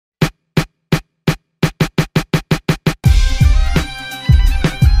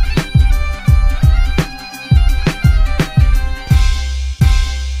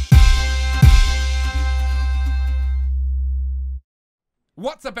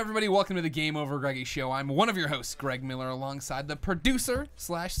What's up, everybody? Welcome to the Game Over Greggy Show. I'm one of your hosts, Greg Miller, alongside the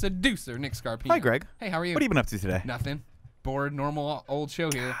producer/seducer, Nick Scarpino. Hi, Greg. Hey, how are you? What have you been up to today? Nothing. Bored, normal, old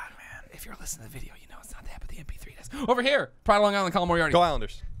show here. God, man. If you're listening to the video, you know it's not that, but the MP3 does. Over here, Pride of Long Island, Colin Moriarty. Go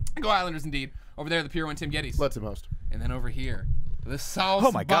Islanders. Go Islanders, indeed. Over there, the Pure One, Tim Gettys. Let's him host. And then over here, the South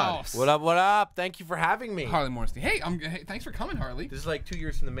Oh, my God. Boss, What up, what up? Thank you for having me. Harley Morenstein. Hey, thanks for coming, Harley. This is like 2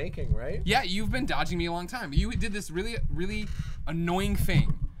 years in the making, right? Yeah, you've been dodging me a long time. You did this really annoying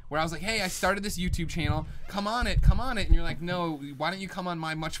thing where I was like, hey, I started this YouTube channel. Come on it. And you're like, no, why don't you come on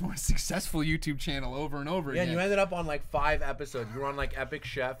my much more successful YouTube channel over and over Yeah, again? and you ended up on like 5 episodes. You were on like Epic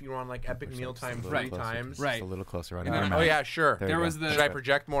Chef. You were on like Epic Mealtime 3 times. Right. Just a little closer right And then now. Oh yeah, sure. There There you was go. the. Should I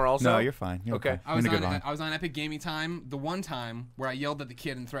project more also? No, you're fine. You're Okay. You're in a good run. I was on Epic Gaming Time the one time where I yelled at the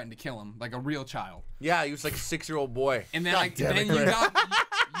kid and threatened to kill him like a real child. Yeah, he was like a 6-year-old boy. And then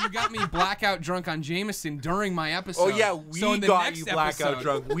you got me blackout drunk on Jameson during my episode. Oh yeah, we So in the got next you blackout episode,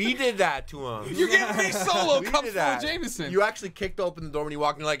 drunk. We did that to him. You're giving me solo We cups did full of that. Jameson. You actually kicked open the door when you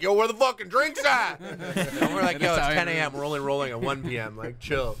walked in, like, yo, where the fucking drinks at? And we're like, yo, That's it's how 10 I- a.m. We're only rolling at 1 p.m. Like,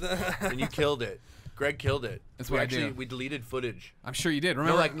 chill. And you killed it. Greg killed it. That's what I actually, do. we deleted footage. I'm sure you did. No,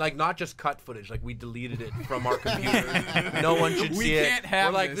 Remember, like not just cut footage. Like we deleted it from our computer. No one should We see it. can't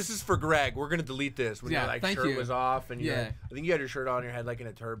have We're like, this. this is for Greg. We're gonna delete this. When Yeah, your like thank shirt you. was off, and Yeah. I think you had your shirt on your head like in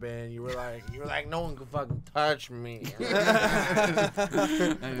a turban. You were like, no one can fucking touch me.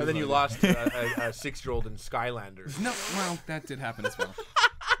 And then you lost a 6-year-old in Skylanders. No, well, that did happen as well.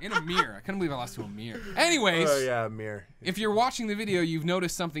 In a mirror. I couldn't believe I lost to a mirror. Anyways, Oh yeah, mirror. if you're watching the video, you've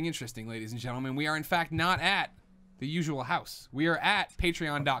noticed something interesting, ladies and gentlemen. We are, in fact, not at the usual house. We are at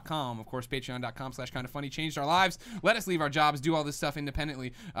patreon.com. Of course, patreon.com/kindafunny changed our lives. Let us leave our jobs, do all this stuff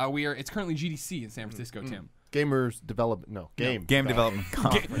independently. It's currently GDC in San Francisco, Tim. Gamers development. No, game. Game development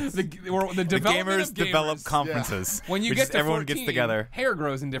conference. The development Gamers of develop gamers. conferences. When you which get is to everyone 14, gets together. hair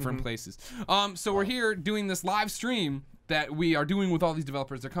grows in different places. So we're here doing this live stream that we are doing with all these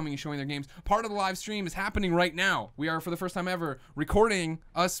developers. They're coming and showing their games. Part of the live stream is happening right now. We are, for the first time ever, recording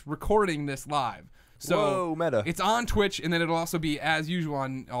this live. So Whoa, meta. it's on Twitch, and then it'll also be, as usual,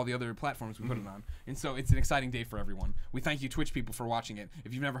 on all the other platforms we put it on. And so it's an exciting day for everyone. We thank you, Twitch people, for watching it.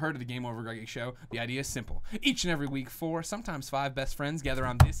 If you've never heard of the Game Over Greggy Show, the idea is simple. Each and every week, 4, sometimes 5 best friends gather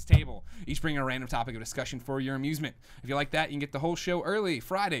on this table, each bringing a random topic of discussion for your amusement. If you like that, you can get the whole show early,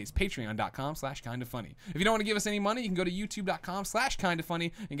 Fridays, patreon.com/kindafunny. If you don't want to give us any money, you can go to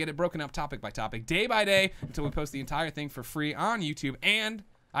youtube.com/kindafunny and get it broken up topic by topic, day by day, until we post the entire thing for free on YouTube and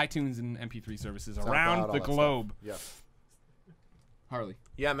iTunes and MP3 services around the globe. Yeah. Harley.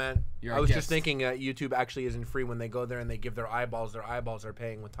 Yeah, man. You're I a was guest. just thinking YouTube actually isn't free when they go there and they give their eyeballs are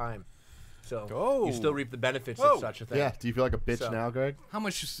paying with time. So you still reap the benefits of such a thing. Yeah. Do you feel like a bitch So- now, Greg? How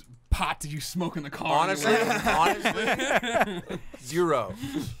much pot did you smoke in the car? Honestly, zero.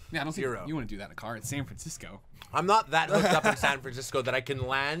 Yeah, I don't think Zero. you want to do that in a car. It's San Francisco. I'm not that hooked up in San Francisco that I can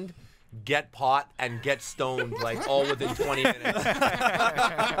land, get pot, and get stoned like all within 20 minutes.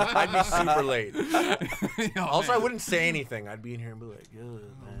 I'd be super late. Also, I wouldn't say anything. I'd be in here and be like, "Ugh,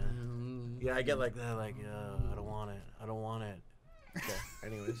 man." Yeah, I get like that, like, I don't want it. I don't want it. Okay.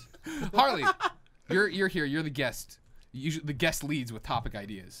 Anyways, Harley, you're here. You're the guest. Usually, the guest leads with topic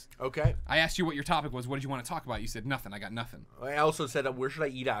ideas. okay. I asked you what your topic was. What did you want to talk about? You said nothing. I got nothing. I also said, where should I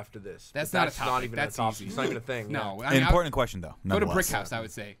eat after this? That's But not a that's topic. not even That's a topic. easy. It's not even a thing. No, Yeah. I mean, Important question, though. Go to nonetheless. Brick House, I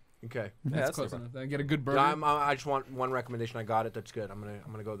would say. Okay. That's close enough. I get a good burger. I just want one recommendation. I got it. That's good. I'm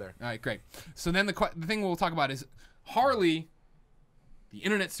gonna go there. All right, great. So then the thing we'll talk about is Harley, the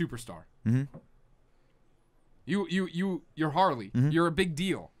internet superstar. Mm-hmm. You're Harley. You're a big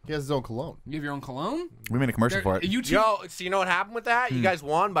deal. He has his own cologne. You have your own cologne. We made a commercial for it. You two. Yo, so you know what happened with that? You guys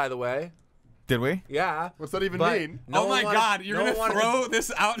won, by the way. Did we? Yeah. What's that even But mean? no Oh one my wanted- God! You're no gonna one wanted throw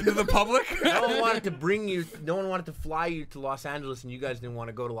this out into the public? No one wanted to bring you. No one wanted to fly you to Los Angeles, and you guys didn't want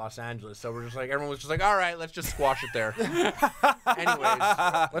to go to Los Angeles. So we're just like, everyone was just like, all right, let's just squash it there. Anyways,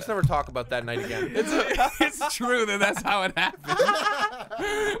 let's never talk about that night again. It's true that's how it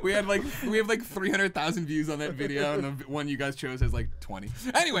happened. We have like 300,000 views on that video, and the one you guys chose has like 20.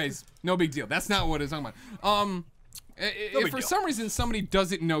 Anyways, no big deal. That's not what it's talking about. If for some reason somebody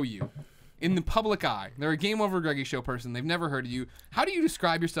doesn't know you in the public eye, they're a Game Over Greggy Show person, they've never heard of you. How do you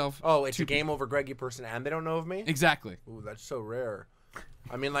describe yourself? Oh, it's a Game Over Greggy person, and they don't know of me. Exactly. Ooh, that's so rare.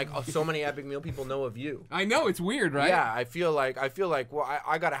 I mean, like, so many Epic Meal people know of you. I know it's weird, right? Yeah, I feel like, well,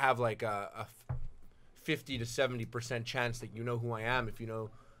 I gotta have like a 50 to 70% chance that you know who I am if you know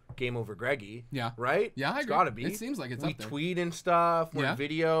GameOverGreggy. Yeah. Right? Yeah, I It's agree. gotta be. It seems like it's we up there. tweet and stuff. We're Yeah. in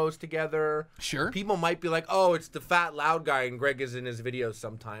videos together. Sure. People might be like, "Oh, it's the fat loud guy," and Greg is in his videos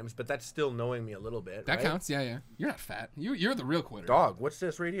sometimes, but that's still knowing me a little bit. That right? counts. Yeah. You're not fat. You're the real quitter. Dog, what's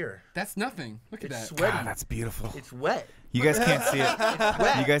this right here? That's nothing. Look at It's that. sweaty. God, that's beautiful. It's wet. You guys can't see it.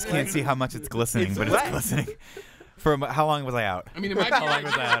 wet. You guys can't see how much it's glistening, It's but wet. it's glistening. How long was I out? I mean, it might be How long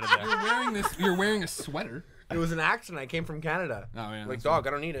was I out of there? You're wearing this. You're wearing a sweater. It was an accident. I came from Canada. Oh yeah. Like, that's dog, I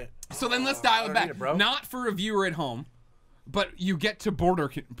don't need it. So then let's dial it don't back. need it, bro. Not for a viewer at home, but you get to border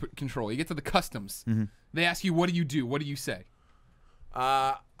control. You get to the customs. They ask you, what do you do? What do you say?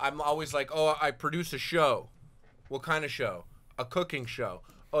 I'm always like, "Oh, I produce a show." What kind of show? A cooking show.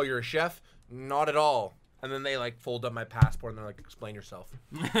 Oh, you're a chef? Not at all. And then they like fold up my passport and they're like, "Explain yourself."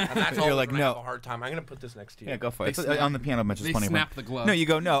 And that's You're all like, when I no. have a hard time. I'm gonna put this next to you. Yeah, go for it. They It's, on the piano bench. It's they funny. snap the glove. No, you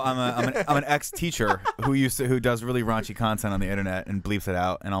go. No, I'm an ex-teacher who does really raunchy content on the internet and bleeps it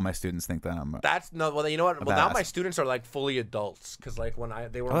out, and all my students think that I'm. That's no. Well, you know what? Well, now badass. my students are like fully adults because like when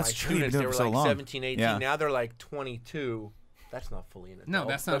they were my that's true. You've been students, they doing it were for so like long. 17, 18. Yeah. Now they're like 22. That's not fully an adult. No,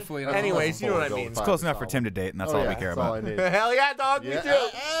 that's not but fully an adult. Anyways, you know what I Full mean. adult. It's close enough for Tim to date, and that's all we care That's all about. I need. Hell yeah, dog. Yeah. Me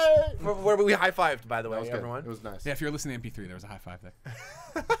too. Hey. Where we high-fived, by the way, That was good. everyone. It was nice. Yeah, if you're listening to MP3, there was a high five there.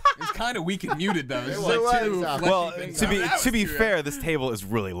 It was kind of weak and muted though. It was was. like two Exactly. Well, fleshy things. to be That was to be cute. fair, this table is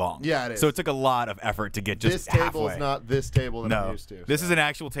really long. Yeah, it is. So it took a lot of effort to get just This table halfway. is not this table that I'm No, used to. this so. is an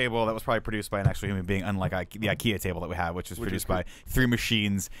actual table that was probably produced by an actual human being, unlike the IKEA table that we have, which was produced by 3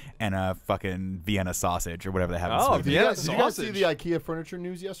 machines and a fucking Vienna sausage or whatever they have. in Oh, Sweden. Did you guys see sausage. the IKEA furniture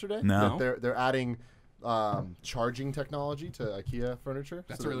news yesterday? No. That they're adding charging technology to IKEA furniture.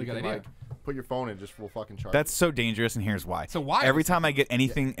 That's so a really that you good can, idea. Like, put your phone in, just will fucking charge. That's so dangerous, and here's why. So why Every is time I get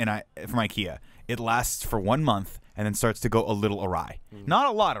anything from IKEA, it lasts for 1 month and then starts to go a little awry. Not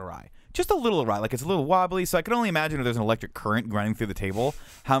a lot awry. Just a little awry, like it's a little wobbly. So I can only imagine if there's an electric current running through the table,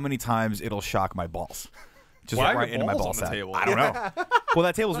 how many times it'll shock my balls. Just Why are right your into my balls ball on the sack. table? I don't know. Well,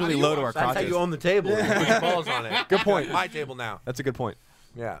 that table's really low to our That's how crotches. you own the table. You put your balls on it. Good point. My table now. That's a good point.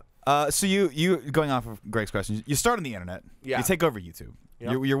 Yeah. So you going off of Greg's question, you start on the internet. Yeah. You take over YouTube.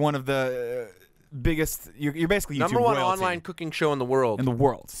 Yep. You're one of the biggest. You're basically YouTube #1 royalty online cooking show in the world. in the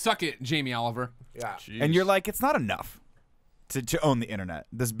world. Suck it, Jamie Oliver. Yeah. And you're like, it's not enough to own the internet.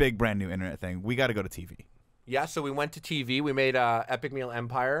 This big brand new internet thing. We got to go to TV. Yeah, so we went to TV. We made Epic Meal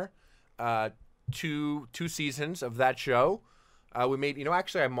Empire, two seasons of that show. We made,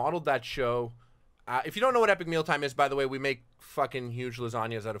 actually I modeled that show. If you don't know what Epic Mealtime is, by the way, we make fucking huge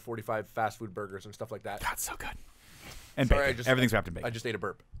lasagnas out of 45 fast food burgers and stuff like that. God, so good. And Sorry, bacon. Everything's wrapped in bacon. I just ate a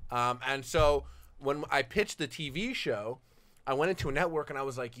burp. And so when I pitched the TV show, I went into a network and I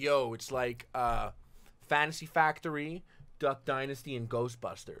was like, yo, it's like Fantasy Factory, Duck Dynasty, and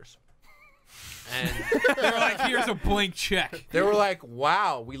Ghostbusters. And They're like, here's a blank check. they were like,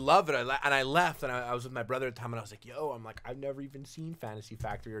 wow, we love it. And I left, and I was with my brother at the time, and I was like, yo, I've never even seen Fantasy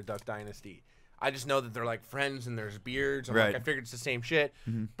Factory or Duck Dynasty. I just know that they're like friends and there's beards. I'm Right. like, I figured it's the same shit,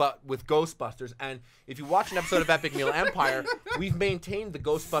 but with Ghostbusters. And if you watch an episode of Epic Meal Empire, we've maintained the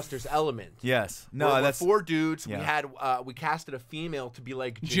Ghostbusters element. Yes. No, We're that's 4 dudes. yeah. We casted a female to be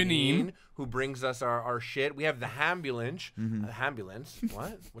like Janine. Janine, who brings us our shit. We have the ambulance. Ambulance.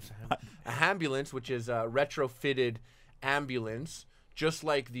 What? What's a ambulance? Which is a retrofitted ambulance, just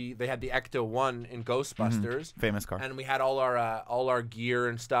like they had the Ecto 1 in Ghostbusters. famous car. And we had all our gear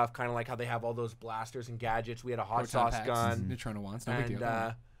and stuff, kind of like how they have all those blasters and gadgets. We had a hot Proton sauce packs. gun. Neutrino wants. No big And deal.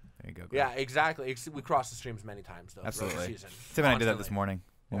 there you go. Greg. yeah, exactly. We crossed the streams many times though. throughout the Absolutely. season. Tim and I did that Constantly. this morning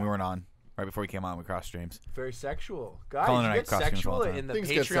when we weren't on. Right before we came on, we crossed streams. Very sexual. Guys, Colin and I you get cross streams all sexual the time. in the Things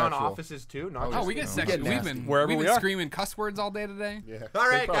get Patreon sexual. offices too. Not Oh, just, we get you know. sexual. We've nasty. been Wherever we've we been are. screaming cuss words all day today. Yeah. All They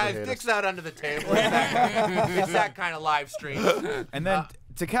right, probably guys, hate dicks us. out under the table. It's that kind of live stream. And then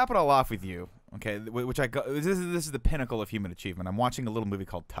to cap it all off with you, okay, which I got, this is the pinnacle of human achievement. I'm watching a little movie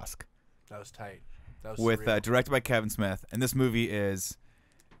called Tusk That was tight. That was with surreal. directed by Kevin Smith, and this movie it's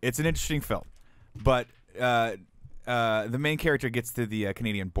an interesting film, but the main character gets to the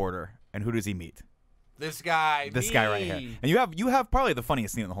Canadian border, and who does he meet? This guy. This guy right here, and you have probably the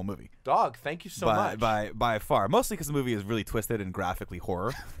funniest scene in the whole movie. Dog, thank you so much. by far, mostly because the movie is really twisted and graphically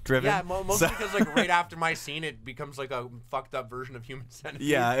horror driven. Yeah, mostly because like right after my scene, it becomes like a fucked up version of Human Centipede.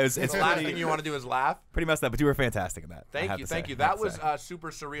 Yeah, it's the last pretty- thing you want to do is laugh. pretty messed up, but you were fantastic in that. I Thank have you, to say. thank you. I have That to was say.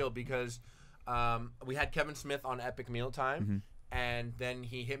 super surreal because we had Kevin Smith on Epic Mealtime, and then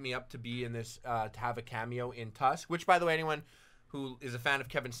he hit me up to be in this to have a cameo in Tusk. Which, by the way, anyone who is a fan of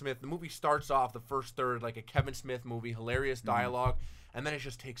Kevin Smith, the movie starts off the first third like a Kevin Smith movie, hilarious dialogue, and then it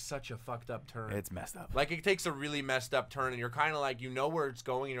just takes such a fucked up turn. It's messed up. Like it takes a really messed up turn, and you're kind of like, you know where it's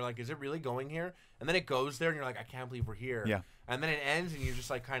going, and you're like, is it really going here? And then it goes there, and you're like, I can't believe we're here. Yeah. and then it ends, and you just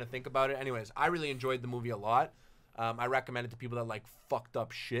like kind of think about it. Anyways, I really enjoyed the movie a lot. I recommend it to people that like fucked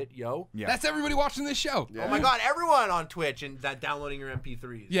up shit, yo. Yeah. That's everybody watching this show. Yeah. Oh my God, everyone on Twitch and that downloading your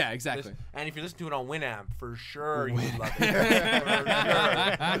MP3s. Yeah, exactly. And if you're listening to it on Winamp, for sure you would love it.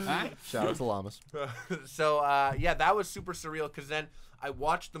 For sure. Shout out to Llamas. So yeah, that was super surreal because then I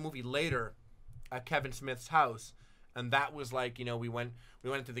watched the movie later at Kevin Smith's house, and that was like, you know, we went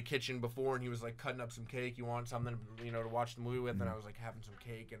into the kitchen before, and he was like cutting up some cake. You want something, you know, to watch the movie with, and I was like having some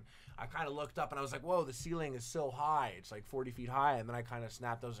cake, and I kind of looked up and I was like, whoa, the ceiling is so high. It's like 40 feet high. And then I kind of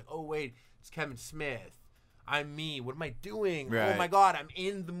snapped. I was like, oh, wait, it's Kevin Smith. I'm me. What am I doing? Right. Oh, my God, I'm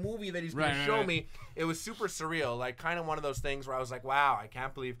in the movie that he's going to Right, show right. me. It was super surreal. Like kind of one of those things where I was like, wow, I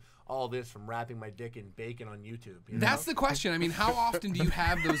can't believe all this from wrapping my dick in bacon on YouTube. You know? That's the question. I mean, how often do you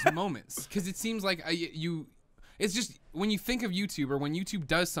have those moments? Because it seems like it's just when you think of YouTube or when YouTube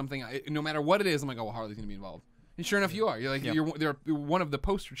does something, no matter what it is, I'm like, oh, well, Harley's going to be involved. And sure enough, you are. You're like, you're one of the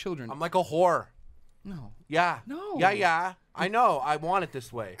poster children. I'm like a whore. No. Yeah. No. Yeah. I know. I want it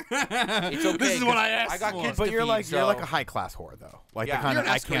this way. It's okay. This is what I 'cause asked I got for. kids But to you're feed, like so- a high class whore though, like Yeah. the kind You're that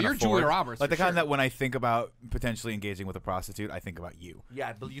an I escort. can't You're afford. Julia Roberts, like for the kind sure. that when I think about potentially engaging with a prostitute, I think about you.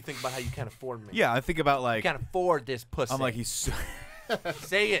 Yeah, but you think about how you can't afford me. Yeah, I think about You like can't afford this pussy. I'm like he's. So,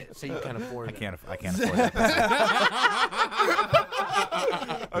 Say it. Say you can't afford it. I can't afford it.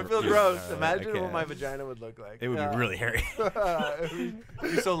 I feel gross. I Imagine what can't. my vagina would look like. It would be really hairy. It'd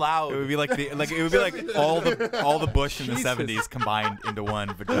be so loud. It would be like it would be like all the bush in the Jesus. 70s combined into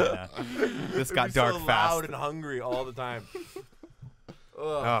one vagina. This It'd got be dark so fast. loud and hungry all the time.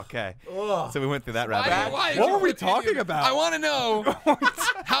 Ugh. Okay. Ugh. So we went through that rabbit hole. Why What did were you we continue? talking about? I want to know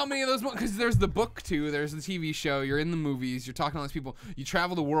how many of those, because there's the book too, there's the TV show, you're in the movies, you're talking to all these people, you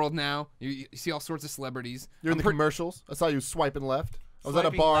travel the world now, you see all sorts of celebrities. You're in the commercials. I saw you swiping left. I was at a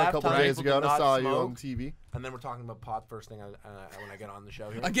Swiping bar a left, couple telling days people ago to and I not saw you on smoke. TV. And then we're talking about pot first thing when I get on the show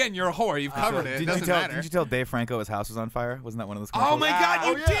here. Again, you're a whore, you've covered it, it doesn't matter. Did you tell Dave Franco his house was on fire? Wasn't that one of those Oh commercials? my God,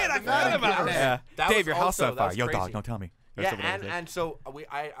 you Oh, yeah, did! I the forgot Vatican. about that. Yeah. That Dave, was your house also- on fire. that's Yo, crazy. dog, don't tell me. Or Yeah, something like that. and so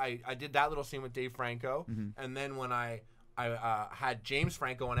I did that little scene with Dave Franco, and then when I had James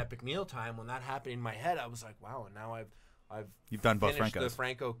Franco on Epic Mealtime, when that happened in my head, I was like, wow, and now I've You've done both finished the Francos.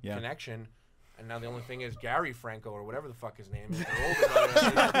 Franco Yeah. connection, and now the only thing is Gary Franco or whatever the fuck his name is, their older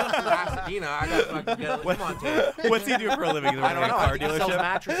brother, Pasadena. I got to fucking get him on tape. What's he do for a living? Is he I don't running know. a I car think he sells dealership?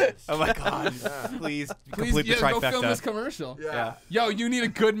 mattresses. Oh my God! Yeah. Please Please, complete the yeah, go film this trifecta. commercial. Yeah. Yo, you need a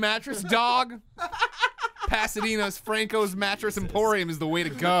good mattress, dog? Pasadena's Franco's Mattress Emporium is the way to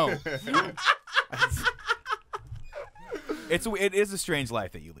go. It is a strange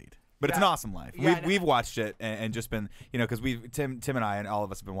life that you lead, but it's an Yeah. awesome life. Yeah, We've watched it and just been, you know, because Tim and I and all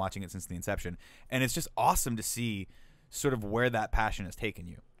of us have been watching it since the inception, and it's just awesome to see sort of where that passion has taken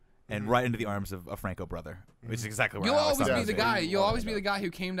you, and right into the arms of a Franco brother, which is exactly where You'll I always always thought be it the was guy. going. You'll always be the guy who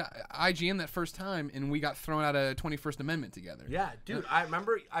came to IGN that first time, and we got thrown out of 21st Amendment together. Yeah, dude, I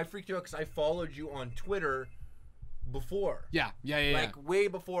remember I freaked you out because I followed you on Twitter before. Yeah. Like way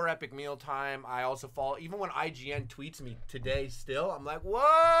before Epic Mealtime, I also follow. Even when IGN tweets me today, still, I'm like, what?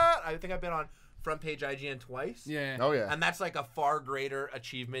 I think I've been on front page IGN twice. Yeah. Oh yeah. And that's like a far greater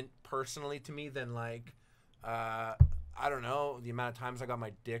achievement personally to me than like, I don't know, the amount of times I got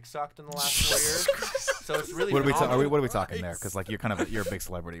my dick sucked in the last 4 years. So it's really. What are we phenomenal. what are we talking there? Because like you're a big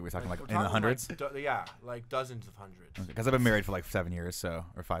celebrity. We're talking like We're in the talking hundreds. Like like dozens of hundreds. Because I've been married for like 7 years, or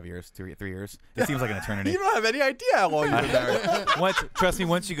 5 years, 3 years. It seems like an eternity. You don't have any idea how long you've been married. Trust me,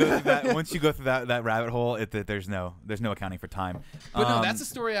 once you go through that rabbit hole, there's no accounting for time. But no, that's a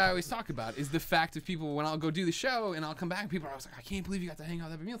story I always talk about, is the fact of people, when I'll go do the show and I'll come back and people are always like, I can't believe you got to hang out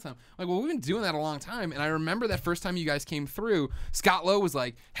at Epic Mealtime. I'm like, well, we've been doing that a long time. And I remember that first time you guys came through, Scott Lowe was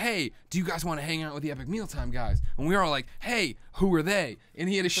like, hey, do you guys want to hang out with the Epic Mealtime guys? And we were all like, hey, who are they? And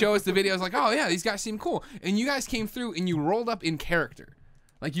he had to show us the video. I was like, oh yeah, these guys seem cool. And you guys came through and you rolled up in character.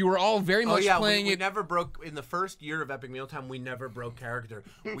 Like you were all very much playing we it. never broke in the first year of Epic Mealtime. We never broke character.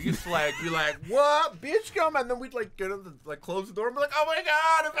 We used to like be like, "What, bitch, come!" And then we'd like get in like close the door and be like, "Oh my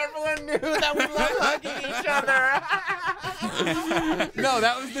god, if everyone knew that we love hugging each other." No,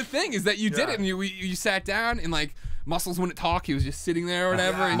 that was the thing, is that you did it and you sat down and like Muscles wouldn't talk. He was just sitting there or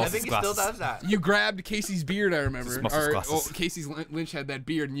whatever. Yeah, and I think he still does that. you grabbed Casey's beard, I remember. Muscles Or, glasses. Casey Lynch had that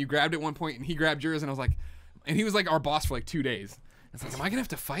beard, and you grabbed it at one point, and he grabbed yours, and I was like, and he was like our boss for like 2 days. It's like, am I gonna have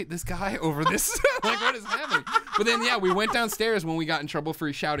to fight this guy over this? Like, what is happening? But then, yeah, we went downstairs when we got in trouble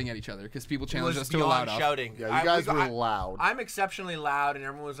for shouting at each other because people It challenged was us to a loud beyond off. shouting. Yeah, you guys were I- loud. I'm exceptionally loud, and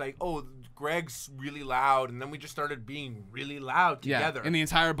everyone was like, "Oh, Greg's really loud," and then we just started being really loud Yeah, together. and the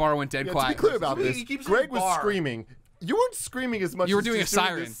entire bar went dead Yeah, to quiet. be clear about He this, keeps Greg saying was bar. screaming You weren't screaming as much. You were as doing just a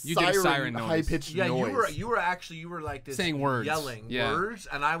siren. this You did a siren noise. high-pitched Yeah, noise. you were like this Saying words. yelling Yeah. words,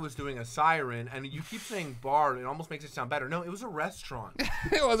 and I was doing a siren, and you keep saying bar, and it almost makes it sound better. No, it was a restaurant.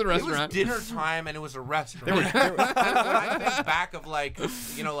 It was a It restaurant. was dinner time, and it was a restaurant. When I think back of like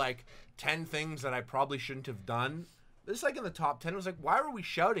 10 things that I probably shouldn't have done. This like in the top 10 was like, why were we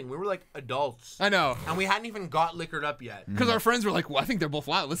shouting? We were like adults. I know. And we hadn't even got liquored up yet. Because our friends were like, well, I think they're both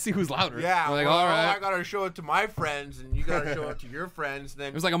loud. Let's see who's louder. Yeah, We're like, well, all right. I gotta show it to my friends, and you gotta show it to your friends. Then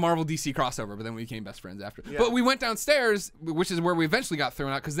It was like a Marvel DC crossover, but then we became best friends after. Yeah. But we went downstairs, which is where we eventually got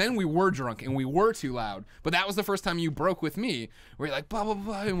thrown out, because then we were drunk and we were too loud. But that was the first time you broke with me, where you're like, blah, blah,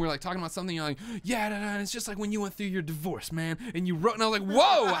 blah, and we're like talking about something, you're like, yeah, da, da, it's just like when you went through your divorce, man, and you wrote, and I was like,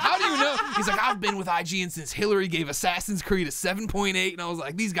 whoa, how do you know? He's like, I've been with IGN since Hillary gave Assassin's Creed a 7.8, and I was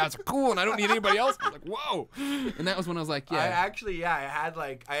like, these guys are cool, and I don't need anybody else. I was like, whoa. And that was when I was like, yeah. I had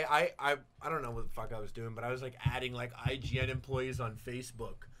like I don't know what the fuck I was doing, but I was like adding like IGN employees on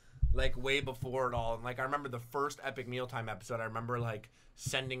Facebook, like way before it all. And like I remember the first Epic Mealtime episode, I remember like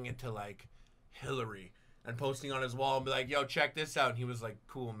sending it to like Hillary and posting on his wall and be like, yo, check this out. And he was like,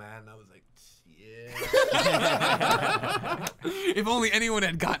 cool, man. And I was like, yeah. If only anyone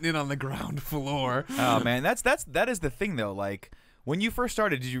had gotten in on the ground floor. Oh man, that is the thing though. Like when you first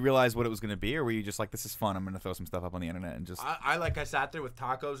started, did you realize what it was going to be, or were you just like, this is fun, I'm going to throw some stuff up on the internet and just? I sat there with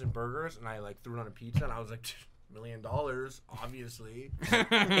tacos and burgers, and I like threw it on a pizza, and I was like, $1 million, obviously.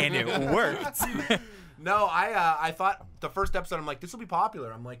 And it worked. No, I thought the first episode, I'm like, this will be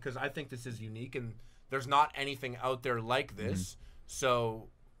popular. I'm like, because I think this is unique, and there's not anything out there like this, so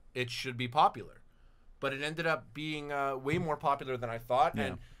it should be popular. But it ended up being way more popular than I thought,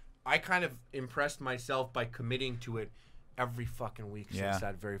 and I kind of impressed myself by committing to it every fucking week since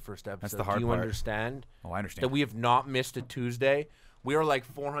that very first episode. That's the hard Do you part. understand? Oh, I understand. That we have not missed a Tuesday. We are like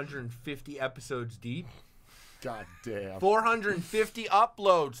 450 episodes deep. God damn. 450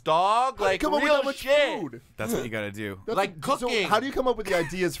 uploads, dog. How do you Like come up with real that much shit. food? That's what you got to do. Like So cooking. how do you come up with the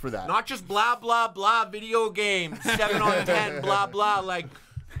ideas for that? Not just blah blah blah video games, 7 on 10 blah blah, like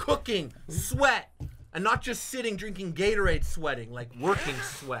cooking, sweat, and not just sitting drinking Gatorade sweating, like working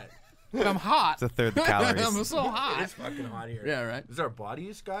sweat. I'm hot. It's a third the calories. I'm so hot. It's fucking hot here. Yeah, right. Is our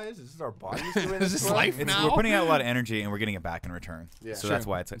bodies, guys? Is this our bodies doing Is this? this to us? life now? We're putting out a lot of energy and we're getting it back in return. Yeah. So Sure. that's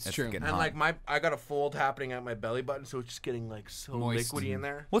why it's true. getting And hot. like I got a fold happening at my belly button, so it's just getting like so Moist. liquidy in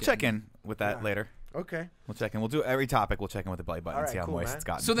there. We'll check in with that later. Okay. We'll check in. We'll do every topic. We'll check in with the belly button and All see right, how cool, moist man. it's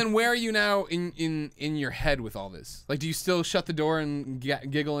gotten. So then where are you now in your head with all this? Like, do you still shut the door and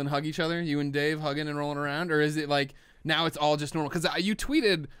giggle and hug each other? You and Dave hugging and rolling around? Or is it like now it's all just normal? Because you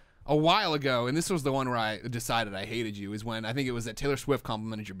tweeted a while ago, and this was the one where I decided I hated you, is when I think it was that Taylor Swift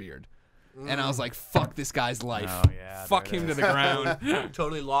complimented your beard. And I was like, fuck this guy's life. Oh, yeah, Fuck there it him to is. the ground.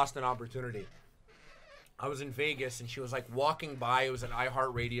 Totally lost an opportunity. I was in Vegas, and she was like walking by. It was an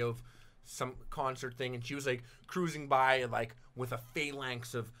iHeartRadio some concert thing, and she was like cruising by like with a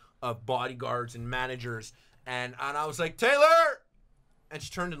phalanx of bodyguards and managers, and I was like, Taylor, and she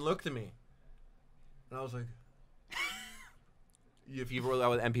turned and looked at me, and I was like, if you roll that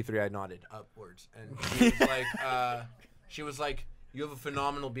with MP3, I nodded upwards, and she was like, you have a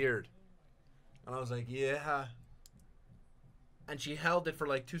phenomenal beard, and I was like, yeah. And she held it for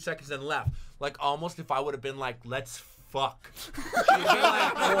like 2 seconds and left, like almost if I would have been like, let's fuck. She'd be like,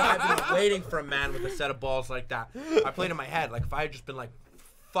 oh, I've been waiting for a man with a set of balls like that. I played in my head, like if I had just been like,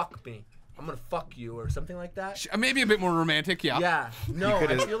 fuck me, I'm gonna fuck you or something like that. Maybe a bit more romantic, yeah. Yeah. No,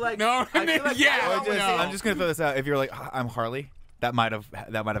 I feel like No, I feel like yeah. I don't know. I'm just gonna throw this out. If you're like, I'm Harley, that might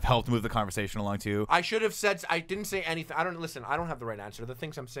have helped move the conversation along too. I should have said. I didn't say anything. I don't have the right answer. The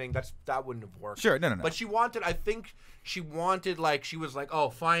things I'm saying, that wouldn't have worked. Sure, no. But she wanted. I think she wanted. Like she was like, oh,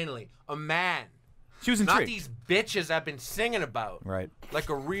 finally, a man. She was Not intrigued. these bitches I've been singing about. Right. Like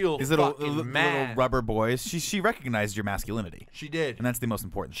a real These fucking little man. rubber boys. She recognized your masculinity, She did. and that's the most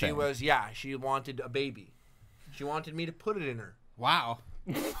important She thing. was. She wanted a baby. She wanted me to put it in her. Wow.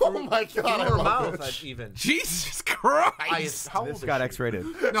 Oh my Through god! I her love mouth, it. even. Jesus Christ. How old This is got she? X-rated.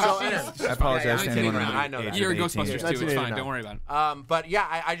 No, So, she's- yeah. she's I apologize fine. to I'm anyone kidding under I know the that. age You're of in 18 Ghostbusters years. too. It's fine. 1989. Don't worry about it. But yeah,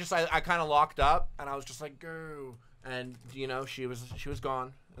 I kind of locked up, and I was just like, go, and she was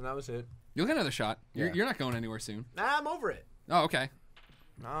gone, and that was it. You'll get another shot. Yeah. You're not going anywhere soon. Nah, I'm over it. Oh, okay.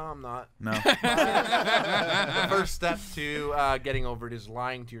 No, I'm not. No. The first step to getting over it is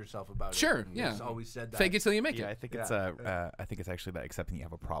lying to yourself about it. Sure, And yeah. he's always said that. Fake it till you make Yeah, it. I think Yeah. it's actually that accepting you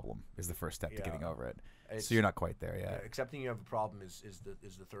have a problem is the first step to Yeah. getting over it. It's- So you're not quite there yet. Accepting you have a problem is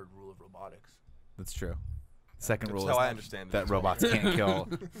the third rule of robotics. That's true. Second That's rule how is I understand it that as well. robots can't kill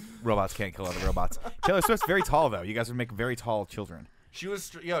robots can't kill other robots. Taylor Swift's very tall though. You guys would make very tall children. She was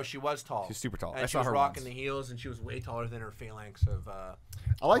tall. She's super tall. And I she saw was her rocking once. the heels, and she was way taller than her phalanx of.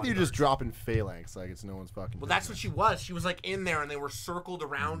 I like that you're just bodyguards. dropping phalanx like it's no one's fucking. Well, that's what she was. She was like in there, and they were circled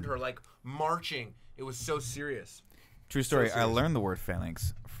around her, like marching. It was so serious. True story. I serious. learned the word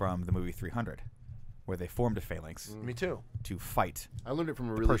phalanx from the movie 300, where they formed a phalanx Me too. to fight. I learned it from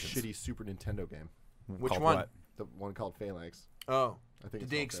a really Persians. shitty Super Nintendo game. Which Called one? what? The one called Phalanx. Oh, I think. did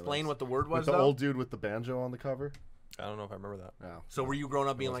it's they called explain Phalanx. what the word With was the though? old dude with the banjo on the cover? I don't know if I remember that. Oh. So were you growing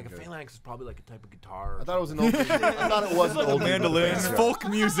up being like wasn't a good. phalanx is probably like a type of guitar? I thought it was an old. I thought it was an old mandolin. Dude with a banjo. Folk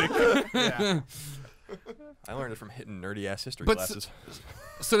music. Yeah. I learned it from hitting nerdy ass history But classes.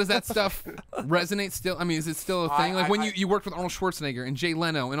 So does that stuff resonate still? I mean, is it still a thing? Like when I- you worked with Arnold Schwarzenegger and Jay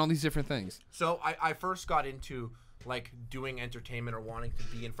Leno and all these different things. So I first got into like doing entertainment or wanting to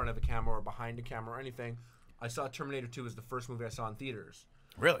be in front of a camera or behind a camera or anything. I saw Terminator 2 as the first movie I saw in theaters.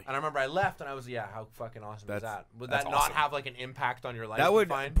 Really? And I remember I left and I was, how fucking awesome is That's- that? Would that's that awesome. not have like an impact on your life? That you would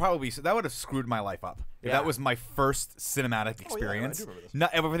find? probably that would have screwed my life up. If Yeah. that was my first cinematic experience. do remember this. Not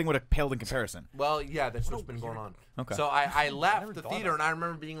everything would have paled in comparison. Well, yeah, that's what's been going on. Okay. So I left the thought theater and I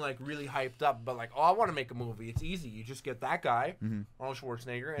remember being like really hyped up, but like, oh, I want to make a movie. It's easy. You just get that guy, Arnold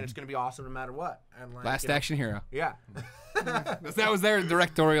Schwarzenegger, and it's gonna be awesome no matter what. And like, Last Action Hero. Yeah. That was their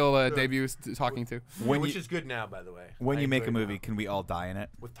directorial debut talking to. When Which you is good now, by the way. when I you make a enjoy it movie, now. can we all die in it?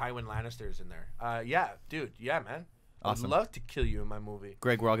 With Tywin Lannister's in there. Yeah, dude. Yeah, man. Awesome. I'd love to kill you in my movie.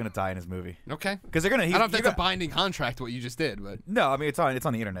 Greg, we're all gonna die in his movie Okay. because they're gonna. I don't know if that's a binding contract what you just did, but No, I mean it's on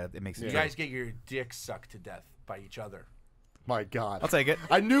the internet. It makes it. You true. guys get your dicks sucked to death by each other. My God. I'll take it.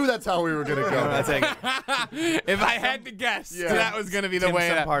 I knew that's how we were gonna go. I'll take it. if I had to guess, Yeah. that was going to be the Tim, way.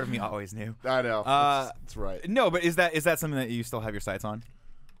 some That, part of me always knew. I know. That's right. No, but is that something that you still have your sights on?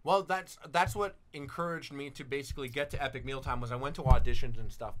 Well, that's what encouraged me to basically get to Epic Mealtime was I went to auditions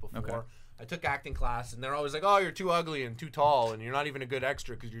and stuff before. Okay. I took acting class, and they're always like, "Oh, you're too ugly and too tall, and you're not even a good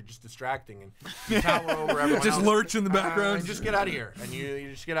extra because you're just distracting and you tower over everyone Just else. lurch in the background. Just get out of here, and you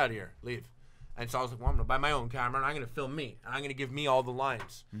just get out of here, leave." And so I was like, "Well, I'm gonna buy my own camera, and I'm gonna film me, and I'm gonna give me all the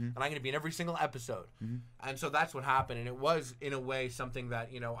lines, and I'm gonna be in every single episode." And so that's what happened, and it was in a way something that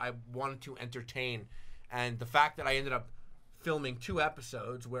I wanted to entertain, and the fact that I ended up filming 2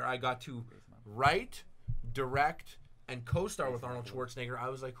 episodes where I got to write, direct, and co-star with Arnold Schwarzenegger. I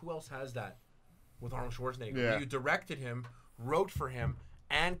was like, who else has that with Arnold Schwarzenegger? Yeah. You directed him, wrote for him,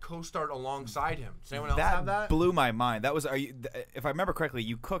 and co-starred alongside him. Does anyone else have that? blew my mind. That was if I remember correctly,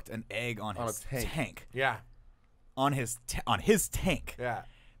 you cooked an egg on On a his tank. Yeah, on his tank. yeah.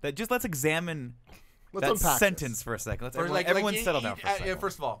 Let's examine Let's that unpack sentence this. for a second. Let's Or everyone settle down for a second.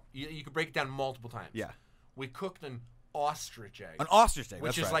 First of all, you could break it down multiple times. Yeah. We cooked an ostrich egg. An ostrich egg,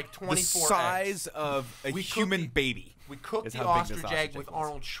 Which that's is right. like 24 the size of a We cooked human the- baby. We cooked is the how big this ostrich egg with was.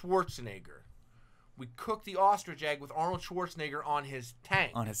 Arnold Schwarzenegger. We cooked the ostrich egg with Arnold Schwarzenegger on his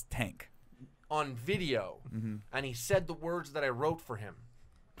tank. On his tank. On video, and he said the words that I wrote for him.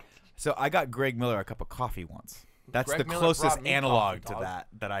 So I got Greg Miller a cup of coffee once. That's Greg the Miller closest brought me analog coffee, to dog.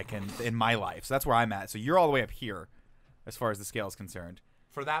 that I can in my life. So that's where I'm at. So you're all the way up here, as far as the scale is concerned.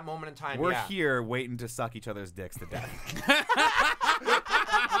 For that moment in time, We're yeah. here waiting to suck each other's dicks to death.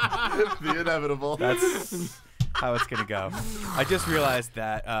 The inevitable. That's how it's gonna go. I just realized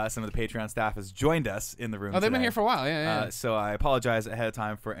that some of the Patreon staff has joined us in the room. oh, they've been today. here for a while. Yeah. So I apologize ahead of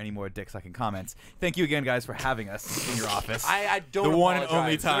time for any more dick-sucking comments. Thank you again, guys, for having us in your office. I don't the one and apologize.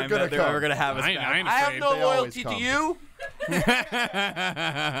 only time They're gonna that they're ever come. going to have us I back. ain't I have afraid. no They always loyalty to come. you.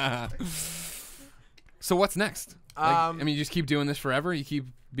 So what's next? I Um, mean, you just keep doing this forever. You keep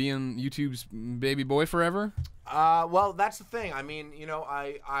being YouTube's baby boy forever. Well, that's the thing. I mean,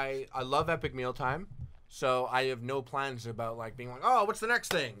 I love Epic Mealtime, so I have no plans about like being like, oh, what's the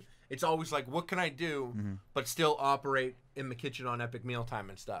next thing? It's always like, what can I do, but still operate in the kitchen on Epic Mealtime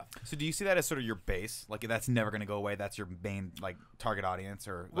and stuff. So do you see that as sort of your base? Like that's never going to go away? That's your main like target audience?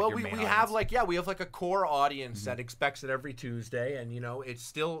 Or like, Well, your we main have audience? we have like a core audience that expects it every Tuesday, and it's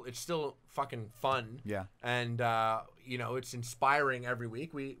still fucking fun. Yeah. And it's inspiring every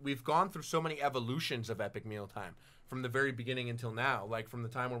week. We've gone through so many evolutions of Epic Mealtime from the very beginning until now. Like from the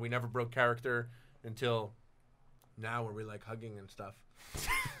time where we never broke character until now, where we like hugging and stuff.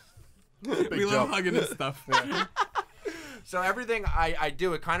 We love hugging and stuff. So everything I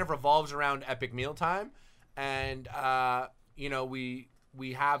do, it kind of revolves around Epic Mealtime, and we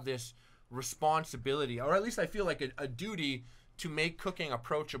have this responsibility, or at least I feel like a duty to make cooking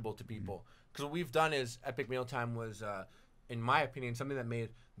approachable to people. Because what we've done is Epic Mealtime was, in my opinion, something that made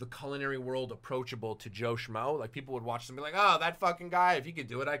the culinary world approachable to Joe Schmo. Like people would watch them and be like, oh, that fucking guy, if he could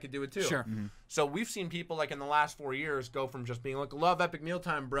do it, I could do it too. Sure. So we've seen people like in the last 4 years go from just being like, love Epic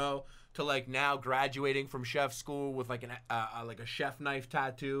Mealtime, bro, to like now graduating from chef school with like a chef knife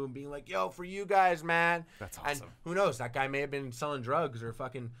tattoo and being like, yo, for you guys, man. That's awesome. And who knows? That guy may have been selling drugs or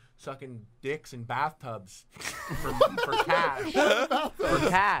fucking sucking dicks in bathtubs for cash. For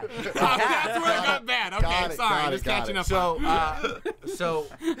cash. That's where it got bad. Okay, sorry. Just catching up. So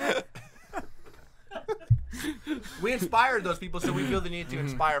we inspired those people, so we feel the need to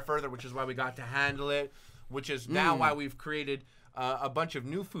inspire further, which is why we got to handle it, which is now why we've created a bunch of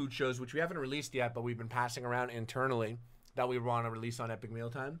new food shows, which we haven't released yet, but we've been passing around internally that we want to release on Epic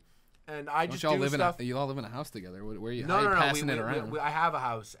Mealtime. And I just do stuff. You all live in a house together. Where are you? No. Passing it around? I have a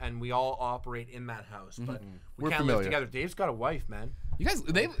house, and we all operate in that house, but we We're can't familiar. live together. Dave's got a wife, man. You guys,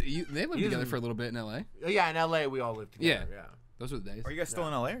 they lived together for a little bit in LA. Yeah, in LA we all live together. Yeah. Those were the days. Are you guys still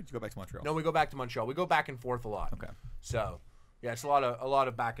in LA, or did you go back to Montreal? No, we go back to Montreal. We go back and forth a lot. Okay. So, yeah, it's a lot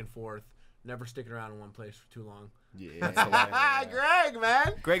of back and forth. Never sticking around in one place for too long. Yeah. Greg,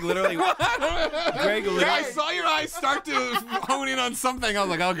 man. Greg literally. I saw your eyes start to hone in on something. I was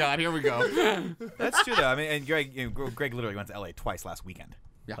like, oh god, here we go. That's true though. I mean, and Greg literally went to LA twice last weekend.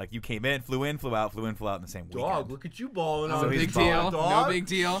 Yeah. Like you came in, flew in, flew out in the same weekend. Dog, look at you balling No on. big balling, deal. dog. No big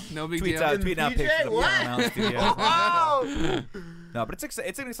deal. No big deal. Tweeting out PJ, pictures of what? Paramount Studios. Wow. No, but it's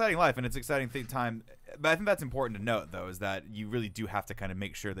an exciting life and it's an exciting time. But I think that's important to note, though, is that you really do have to kind of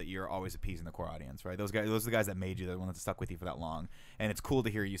make sure that you're always appeasing the core audience, right? Those are the guys that made you, the ones that stuck with you for that long. And it's cool to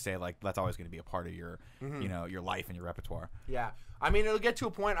hear you say like that's always going to be a part of your, your life and your repertoire. Yeah. I mean, it'll get to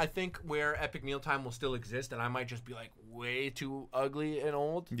a point, I think, where Epic Mealtime will still exist, and I might just be, like, way too ugly and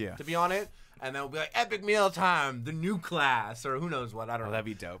old to be on it. And then we'll be like, Epic Mealtime, the new class, or who knows what. I don't know. That'd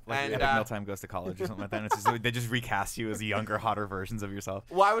be dope. Like And, Epic Mealtime Goes to College or something like that. And it's just, they just recast you as younger, hotter versions of yourself.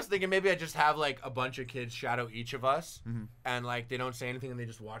 Well, I was thinking maybe I just have, like, a bunch of kids shadow each of us, and, like, they don't say anything, and they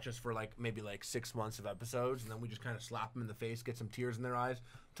just watch us for, like, maybe, like, 6 months of episodes, and then we just kind of slap them in the face, get some tears in their eyes,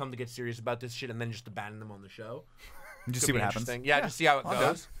 tell them to get serious about this shit, and then just abandon them on the show. And just Could see be what happens. interesting. Yeah, just see how it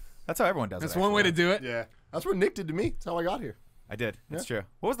goes. That's how everyone does That's it. one way to actually. do it. Yeah. That's what Nick did to me. That's how I got here. I did. It's true.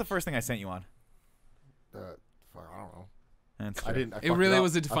 What was the first thing I sent you on? Fuck, I don't know. That's I true. didn't. I It fucked really up.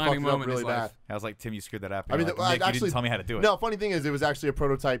 was a I defining fucked it up moment in really his life. bad. I was like, Tim, you screwed that up. I mean, Like, well, Nick, you actually, didn't tell me how to do it. No, funny thing is, it was actually a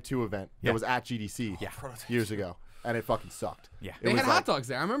Prototype 2 event Yeah. that was at GDC years ago, and it fucking sucked. Yeah. They It had was hot dogs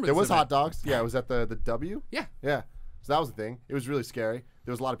there. I remember There this was event. hot dogs. Yeah, it was at the W. Yeah. Yeah. So that was the thing. It was really scary.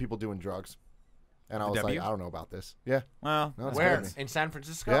 There was a lot of people doing drugs, and I was W? like, I don't know about this. Yeah. Well, No, it Where? scared me. In San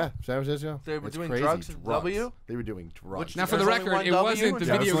Francisco? Yeah, San Francisco. They were It's doing crazy. drugs at W? They were doing drugs. Now, for the There's only record, one it W wasn't the in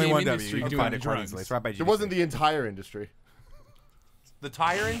yeah, video there's only game one W. industry You can doing find the it quite drugs. easily. It's right by It wasn't the entire industry. The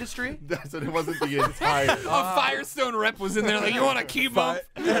tire industry? I said it wasn't the entire. A Firestone rep was in there like, you want to keep up?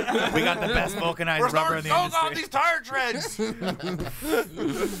 We got the best vulcanized rubber in the all industry. these tire treads!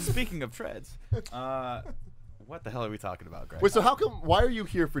 Speaking of treads, what the hell are we talking about, Greg? Wait, so how come? Why are you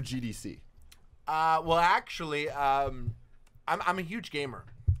here for GDC? Well, actually, I'm a huge gamer.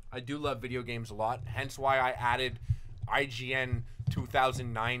 I do love video games a lot. Hence why I added IGN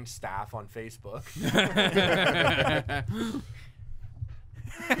 2009 staff on Facebook.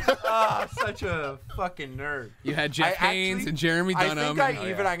 Such a fucking nerd. You had Jeff Haynes and Jeremy Dunham. I'm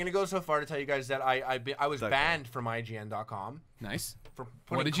going to go so far to tell you guys that I was Okay. banned from IGN.com Nice. for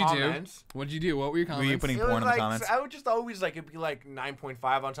putting What did you comments. do? What did you do? What were your Were comments? you putting It was porn in the like, comments? I would just always like it'd be like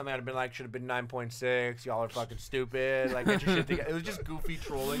 9.5 on something. I'd have been like, should have been 9.6. Y'all are fucking stupid. Like, get your shit together. It was just goofy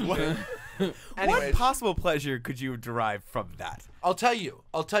trolling. What Anyways, possible pleasure could you derive from that? I'll tell you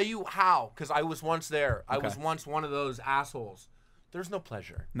how, because I was once there. I Okay. was once one of those assholes. There's no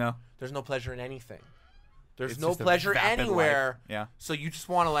pleasure. No. There's no pleasure in anything. There's It's no just a pleasure vapid anywhere. life. Yeah. So you just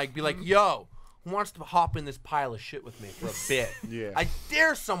want to like be like, yo, who wants to hop in this pile of shit with me for a bit? Yeah. I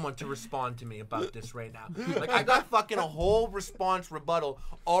dare someone to respond to me about this right now. Like, I got fucking a whole response rebuttal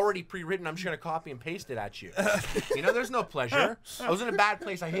already pre-written. I'm just going to copy and paste it at you. You know, there's no pleasure. I was in a bad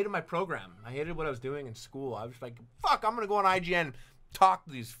place. I hated my program. I hated what I was doing in school. I was like, fuck, I'm going to go on IGN, talk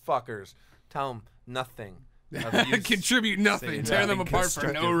to these fuckers, tell them nothing. Contribute nothing. Tear them apart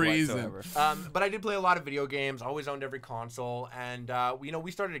for no reason. But I did play a lot of video games. Always owned every console, and we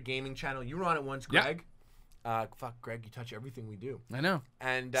started a gaming channel. You were on it once, Yeah. Greg. Fuck, Greg, you touch everything we do. I know.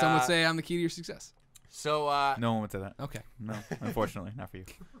 And Some would say I'm the key to your success. so. No one would say that. Okay. No, unfortunately, not for you.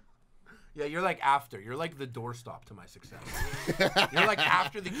 Yeah, you're like after. You're like the doorstop to my success. You're like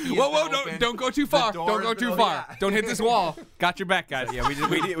after the key. Whoa, don't go too far. door Don't has go been too opened. far. Yeah. Don't hit this wall. Got your back, guys. Yeah,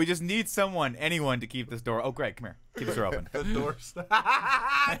 we just need anyone to keep this door. Oh, Greg, come here. Keep this door open. The doorstop.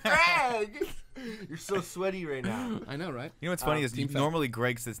 Greg. You're so sweaty right now. I know, right? You know what's funny is Team Fat. normally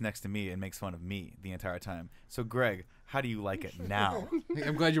Greg sits next to me and makes fun of me the entire time. So Greg, how do you like it now?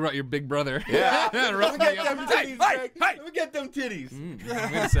 I'm glad you brought your big brother. Yeah. Rough me up. titties, Greg. Let me get them titties.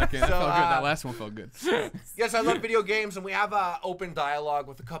 Wait a second. That felt good. That last one felt good. Yes, I love video games, and we have open dialogue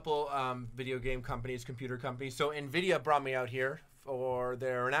with a couple video game companies, computer companies. So NVIDIA brought me out here for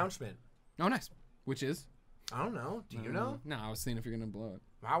their announcement. Oh, nice. Which is? I don't know. Do you know? No, I was seeing if you're gonna blow it.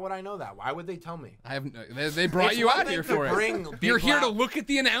 How would I know that? Why would they tell me? I have. They brought It's you one out thing here to for bring it. big You're here to loud- look at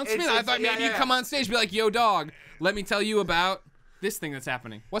the announcement. I thought maybe you'd come on stage and be like, "Yo, dog, let me tell you about this thing that's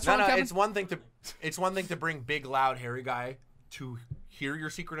happening." What's wrong, Kevin? It's one thing to bring big, loud, hairy guy to hear your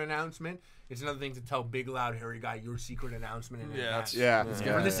secret announcement. It's another thing to tell big, loud, hairy guy your secret announcement in advance.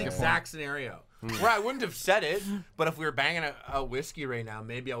 For this exact scenario. Where I wouldn't have said it, but if we were banging a whiskey right now,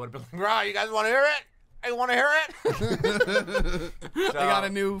 maybe I would have been like, "Right, you guys want to hear it? Hey, want to hear it?" I got a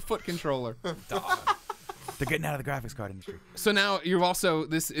new foot controller. They're getting out of the graphics card industry. So now you've also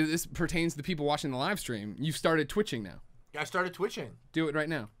this pertains to the people watching the live stream. You've started twitching now. I started twitching. Do it right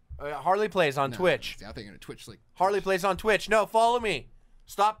now. Harley plays on Twitch. See, I think you're gonna twitch like. Harley plays on Twitch. No, follow me.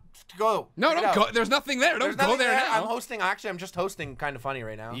 Stop. Go. No, Check it don't out. go. There's nothing there. There's Don't go nothing there now. I'm hosting. Actually, I'm just hosting Kind of Funny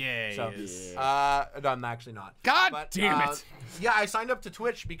right now. Yeah, So, yes. no, I'm actually not. God But, damn it. Yeah, I signed up to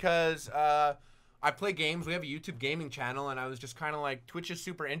Twitch because I play games. We have a YouTube gaming channel, and I was just kind of like, Twitch is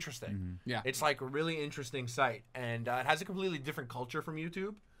super interesting. Yeah. It's like a really interesting site, and it has a completely different culture from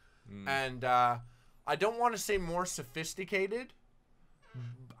YouTube. And I don't want to say more sophisticated.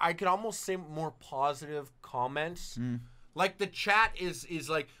 I could almost say more positive comments. Like the chat is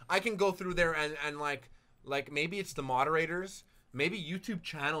like I can go through there and like maybe it's the moderators. Maybe YouTube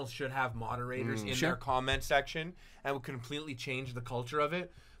channels should have moderators in their comment section and would completely change the culture of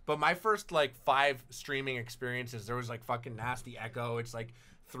it. But my first like 5 streaming experiences, there was like fucking nasty echo. It's like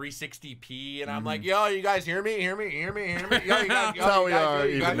 360p, and I'm like, yo, you guys hear me? Yo, you guys, That's how we are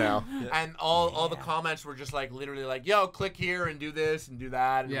you even guys. now. And all the comments were just like literally like, yo, click here and do this and do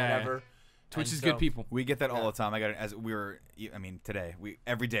that and whatever. Twitch And is so- good people. We get that all the time. I got it as we were. I mean, today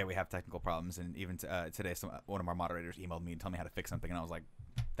every day we have technical problems, and even today, one of our moderators emailed me and told me how to fix something, and I was like,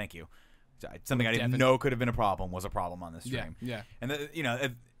 "Thank you." Something I didn't know could have been a problem was a problem on this stream. Yeah. And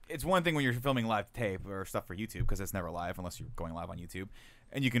it's one thing when you're filming live tape or stuff for YouTube because it's never live unless you're going live on YouTube,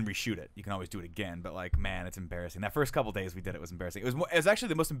 and you can reshoot it. You can always do it again. But like, man, it's embarrassing. That first couple days we did it was embarrassing. It was actually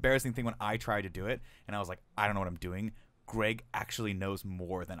the most embarrassing thing when I tried to do it, and I was like, I don't know what I'm doing. Greg actually knows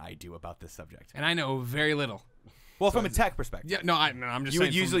more than I do about this subject. And I know very little. Well, from a tech perspective. Yeah, no, I'm just You would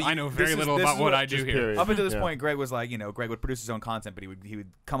saying. usually- I know this very is- little this about is what what- I do just here. period. Up until this Yeah. point, Greg was like, Greg would produce his own content, but he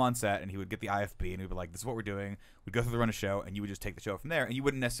would come on set and he would get the IFB and he'd be like, "This is what we're doing." We'd go through the run of show, and you would just take the show from there, and you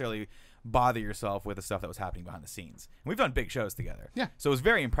wouldn't necessarily bother yourself with the stuff that was happening behind the scenes. And we've done big shows together, Yeah. So it was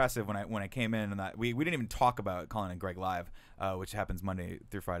very impressive when I came in, and that we didn't even talk about Colin and Greg live, which happens Monday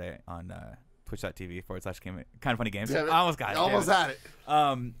through Friday on twitch.tv/kind of funny games. Damn it. I almost got it. Almost damn had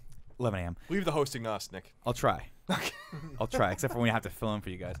it. 11 a.m. Leave the hosting to us, Nick. I'll try. I'll try, except for when you have to fill in for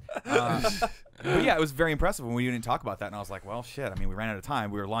you guys. But yeah, it was very impressive when we didn't talk about that, and I was like, well, shit. I mean, we ran out of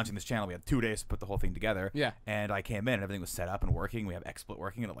time. We were launching this channel. We had 2 days to put the whole thing together. Yeah. And I came in, and everything was set up and working. We have XSplit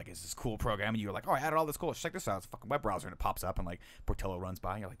working, and it's this cool program. And you were like, oh, I added all this cool. Check this out. It's a fucking web browser, and it pops up, and like Portillo runs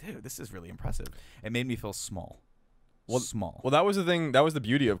by, and you're like, dude, this is really impressive. It made me feel small. Small. Well, that was the thing. That was the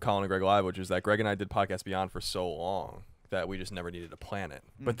beauty of Colin and Greg Live, which is that Greg and I did Podcast Beyond for so long that we just never needed to plan it.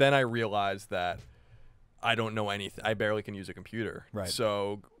 But then I realized that I don't know anything. I barely can use a computer. Right.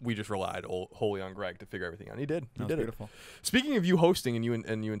 So we just relied wholly on Greg to figure everything out. And he did. He That was did beautiful. it. Speaking of you hosting and you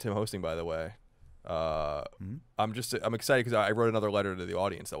and Tim hosting, by the way, I'm excited because I wrote another letter to the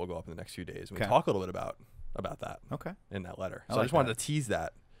audience that will go up in the next few days. And we Okay. talk a little bit about that Okay. in that letter. I So I like just wanted that. to tease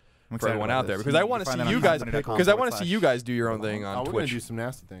that I'm for excited everyone about out there this. because I You want to can see find that you on guys content.com because I want to see you guys do your own / thing on We're gonna do Twitch. some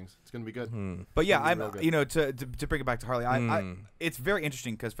nasty things. It's gonna be good. But yeah, It's gonna be real good. to bring it back to Harley, it's very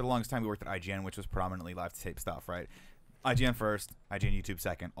interesting because for the longest time we worked at IGN, which was predominantly live to tape stuff, right? IGN first, IGN YouTube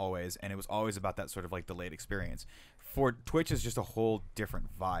second, always, and it was always about that sort of like delayed experience. For Twitch, is just a whole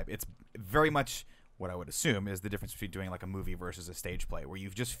different vibe. It's very much what I would assume is the difference between doing like a movie versus a stage play, where you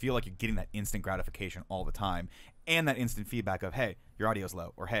just feel like you're getting that instant gratification all the time, and that instant feedback of, hey, your audio's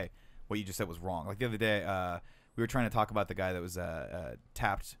low, or hey, what you just said was wrong. Like the other day, we were trying to talk about the guy that was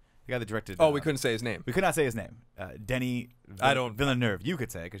tapped. The guy that directed. Oh, we couldn't say his name. We could not say his name. Denny. I don't- Villeneuve. You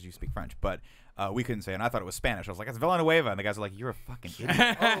could say it because you speak French, but we couldn't say it. And I thought it was Spanish. I was like, it's Villanueva, and the guys were like, you're a fucking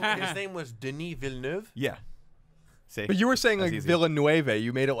idiot. Oh, his name was Denis Villeneuve. Yeah. See. But you were saying That's like easy. Villanueva.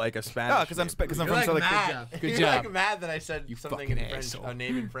 You made it like a Spanish. No, because I'm name. from You're like Southern. mad. Good You're job. like mad that I said You something fucking in French, asshole. a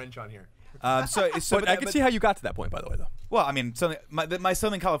name in French on here. But I can see how you got to that point, by the way, though. Well, I mean, my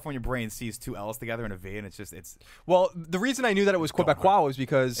Southern California brain sees two L's together in a V, and it's. Well, the reason I knew that it was Quebecois was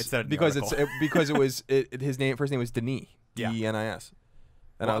because It said it in the because article. his first name was Denis, D-E-N-I-S,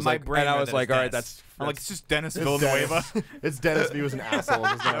 and Well, I was my like, brain read that all as right, Dennis. that's I'm like, it's just Dennis It's Villanueva. Dennis. It's Dennis, but he was an asshole.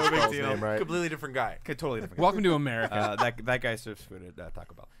 It's not No big spell his deal. name, right? Completely different guy. Okay, totally different. Welcome to America. That guy serves food at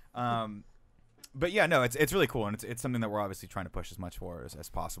Taco Bell. But yeah, no, it's really cool, and it's something that we're obviously trying to push as much for as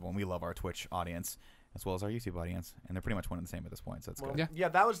possible. And we love our Twitch audience as well as our YouTube audience, and they're pretty much one and the same at this point. So it's good. Yeah,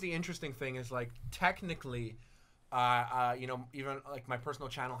 that was the interesting thing. Is like technically, even like my personal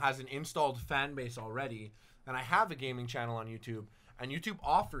channel has an installed fan base already, and I have a gaming channel on YouTube, and YouTube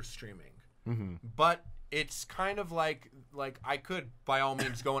offers streaming, but it's kind of like I could by all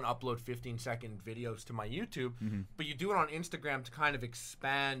means go and upload 15-second videos to my YouTube, but you do it on Instagram to kind of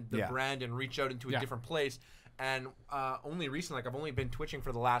expand the brand and reach out into a different place. And only recently, like I've only been twitching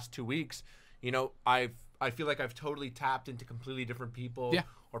for the last 2 weeks. I feel like I've totally tapped into completely different people,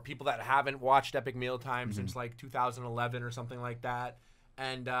 or people that haven't watched Epic Mealtime since like 2011 or something like that.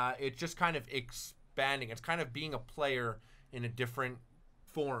 And it's just kind of expanding. It's kind of being a player in a different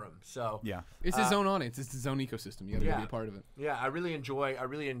forum. So it's his own audience. It's his own ecosystem. You gotta be a part of it. Yeah, I really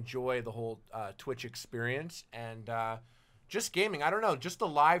enjoy the whole Twitch experience and just gaming. I don't know, just the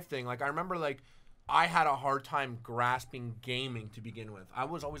live thing. Like I remember, like I had a hard time grasping gaming to begin with. I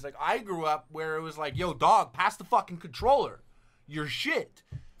was always like, I grew up where it was like, yo, dog, pass the fucking controller. You're shit.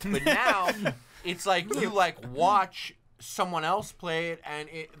 But now it's like you like watch someone else play it, and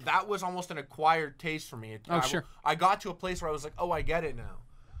that was almost an acquired taste for me. I got to a place where I was like, oh, I get it now.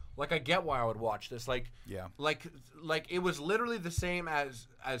 Like I get why I would watch this. Like it was literally the same as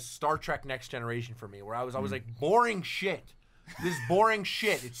Star Trek Next Generation for me, where I was like, boring shit. This boring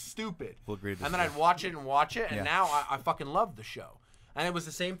shit. It's stupid. We'll agree to and then I'd watch it, and now I fucking love the show. And it was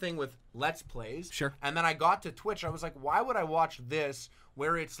the same thing with Let's Plays. Sure. And then I got to Twitch. I was like, why would I watch this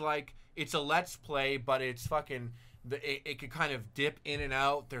where it's like it's a Let's Play, but it's fucking it could kind of dip in and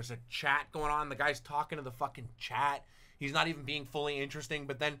out. There's a chat going on. The guy's talking to the fucking chat. He's not even being fully interesting.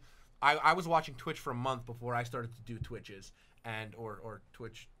 But then I was watching Twitch for a month before I started to do Twitches and or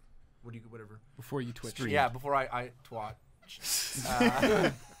Twitch, whatever. Before you Twitch. Yeah, before I twat.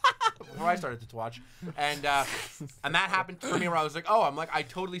 Before I started to watch, and that happened for me where I was like, I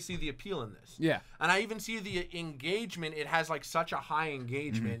totally see the appeal in this. Yeah, and I even see the engagement. It has like such a high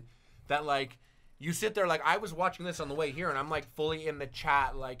engagement that like you sit there, like I was watching this on the way here, and I'm like fully in the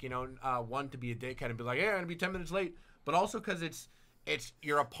chat, like one to be a dickhead and be like, I'm gonna be 10 minutes late, but also because it's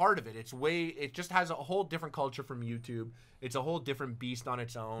you're a part of it. It just has a whole different culture from YouTube. It's a whole different beast on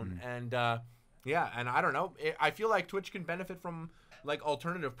its own, and and I don't know. I feel like Twitch can benefit from like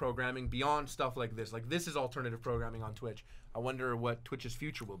alternative programming beyond stuff like this. Like this is alternative programming on Twitch. I wonder what Twitch's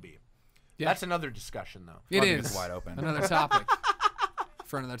future will be. Yeah. That's another discussion, though. It is it's wide open. Another topic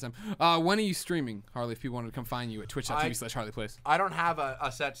for another time. When are you streaming, Harley? If people wanted to come find you at twitch.tv/HarleyPlays. I don't have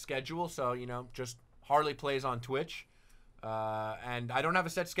a set schedule, so just Harley Plays on Twitch, and I don't have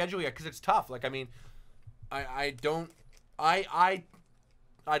a set schedule yet because it's tough. Like I mean, I don't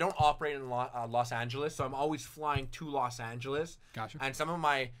operate in Los Angeles, so I'm always flying to Los Angeles. Gotcha. And some of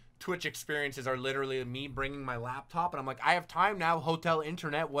my Twitch experiences are literally me bringing my laptop, and I'm like, I have time now. Hotel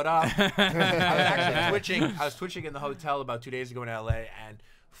internet, what up? I was twitching in the hotel about 2 days ago in LA, and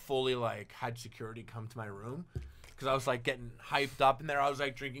fully like had security come to my room because I was like getting hyped up in there. I was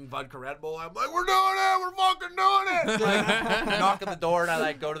like drinking vodka Red Bull. I'm like, we're doing it. We're fucking doing it. Like, knock at the door, and I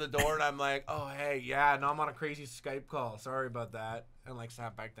like go to the door, and I'm like, oh hey, yeah, no, I'm on a crazy Skype call. Sorry about that. And like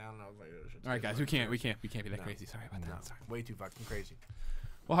sat back down, and I was like, oh, shit. All right, guys, we can't be that crazy. Sorry about that. Sorry. Way too fucking crazy.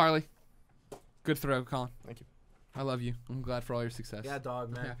 Well, Harley, good throw, Colin. Thank you. I love you. I'm glad for all your success. Yeah, dog,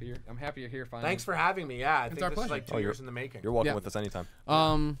 man. I'm happy you're here finally. Thanks for having me. Yeah, I It's think our this pleasure. is like 2 years in the making. You're welcome with us anytime.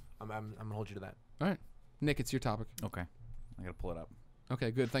 I'm gonna hold you to that. All right, Nick, it's your topic. Okay, I gotta pull it up. Okay,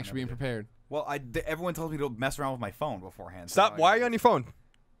 good. Thanks for being prepared. Well, everyone tells me to mess around with my phone beforehand. Stop. Why are you on your phone?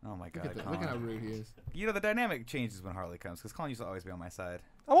 Oh my god! Look at how rude he is. The dynamic changes when Harley comes because Colin used to always be on my side.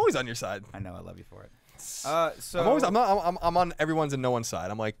 I'm always on your side. I know. I love you for it. I'm on everyone's and no one's side.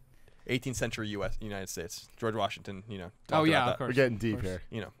 I'm like 18th century United States. George Washington. Oh yeah, that. of course. We're getting deep here.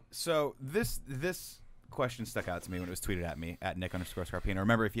 So this question stuck out to me when it was tweeted at me at Nick_Scarpino.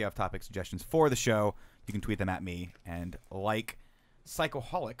 Remember, if you have topic suggestions for the show, you can tweet them at me and like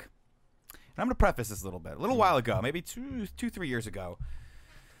Psychoholic. And I'm going to preface this a little bit. A little while ago, maybe 3 years ago,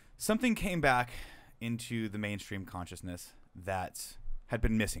 something came back into the mainstream consciousness that had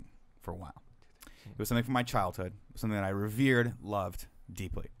been missing for a while. It was something from my childhood, something that I revered, loved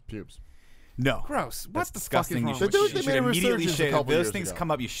deeply. Pubes. No. Gross. That's What the disgusting. fuck is You wrong should with They made a immediately resurgence a shave. couple Those years things ago.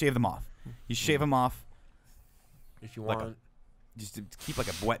 come up, you shave them off. You shave them off. If you Like want. Just to keep like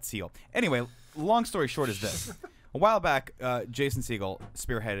a wet seal. Anyway, long story short is this. A while back, Jason Segel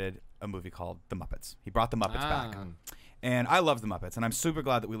spearheaded a movie called The Muppets. He brought The Muppets back. And I love The Muppets, and I'm super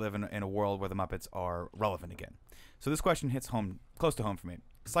glad that we live in a world where The Muppets are relevant again. So this question hits home, close to home for me.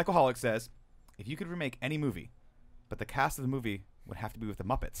 Psychoholic says, if you could remake any movie, but the cast of the movie would have to be with The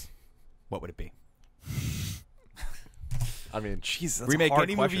Muppets, what would it be? I mean, Jeez, that's Remake a hard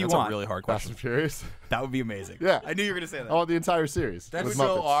any question. movie you That's want. a really hard Fast question. and Furious. That would be amazing. Yeah. I knew you were going to say that. I want the entire series. That's with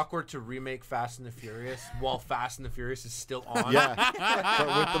so Muppets. awkward to remake Fast and the Furious while Fast and the Furious is still on. Yeah. But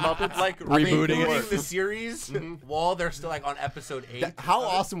with the Muppets, Like Rebooting rebooting it. the series while they're still like on episode 8. How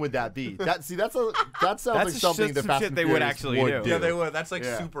awesome would that be? That sounds like something the some Fast shit and they would Furious actually do. Yeah, they would. That's like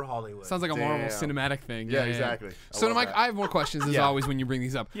Yeah. super Hollywood. Sounds like a Marvel Damn. cinematic thing. Yeah, exactly. I So, love Mike, that. I have more questions as Yeah. always when you bring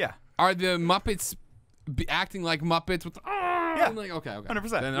these up. Yeah. Are the Muppets acting like Muppets with? Yeah. Like, okay.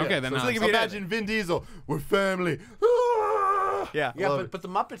 100%. Then, Yeah. okay, then. So it's no. like if you Imagine Vin Diesel. We're family. Yeah. Yeah, Love but the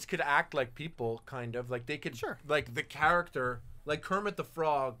Muppets could act like people, kind of. Like they could, Sure. like the character, like Kermit the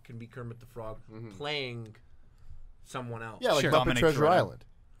Frog can be Kermit the Frog playing someone else. Yeah, like Sure. Muppet Dominic Treasure Toretto. Island.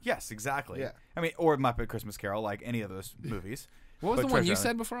 Yes, exactly. Yeah. I mean, or Muppet Christmas Carol, like any of those movies. What was But the one you Treasure said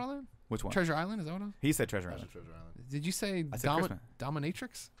Island. before all that? Which one? Treasure Island, is that what it was? He said Treasure Island. Did you say I said Christmas.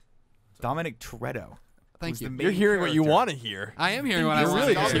 Dominatrix? Dominic Toretto. Thank who's you. the main You're hearing what you character. want to hear. I am hearing what I You're want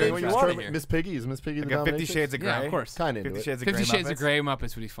really to just hear. hearing what you want to hear. Miss Piggy is Miss Piggy the Like 50 dominatrix? Shades of Grey. Yeah, of course. Kind of into 50 it. Shades of Grey. 50 Shades of Muppets. Grey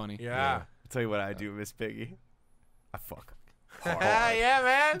Muppets would be funny. Yeah. I'll tell you what I do, Miss Piggy. I fuck. Yeah,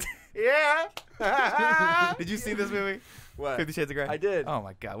 man. Yeah. Did you see this movie? What? 50 Shades of Grey? I did. Oh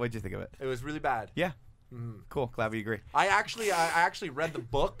my god, what did you think of it? It was really bad. Yeah. Cool. Glad we agree. I actually read the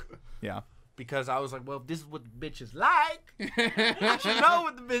book Yeah. because I was like, well, this is what the bitches like. I should know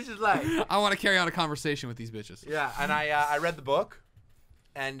what the bitches like. I want to carry on a conversation with these bitches. Yeah, and I read the book,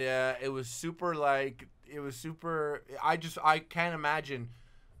 and it was super I can't imagine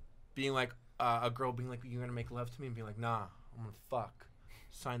being like a girl being like, you're gonna make love to me, and being like, nah, I'm gonna fuck.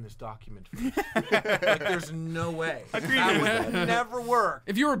 Sign this document first. Like, there's no way. That would never work.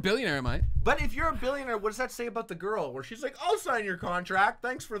 If you were a billionaire, it might. But if you're a billionaire, what does that say about the girl? Where she's like, I'll sign your contract.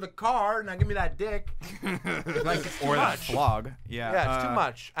 Thanks for the car. Now give me that dick. Like, it's too Or that much. flog. Yeah. Yeah, it's too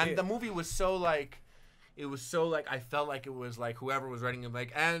much. And it- the movie was so like, I felt like it was like whoever was writing it,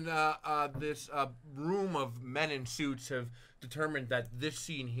 like, and this room of men in suits have determined that this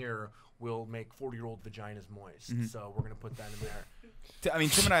scene here will make 40-year-old vaginas moist. So we're going to put that in there. I mean,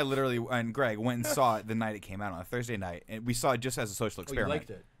 Tim and I literally, and Greg, went and saw it the night it came out on a Thursday night, and we saw it just as a social Oh, you experiment. liked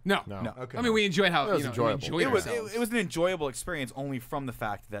it? No. No. Okay. I mean, we enjoyed how It was we enjoyable. enjoyed It was ourselves. it was an enjoyable experience only from the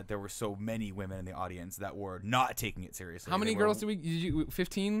fact that there were so many women in the audience that were not taking it seriously. How many They were- girls did you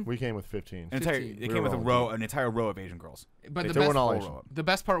 15? We came with 15. An entire, 15. it We came were with all an entire row of Asian girls. But They the took best, a all full Asian. row. the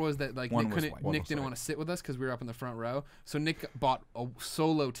best part was that like One Nick, was couldn't, white. One Nick was didn't white. want to sit with us because we were up in the front row. So Nick bought a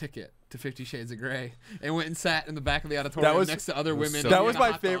solo ticket to 50 Shades of Grey and went and sat in the back of the auditorium That was- next to other women. so That eating was a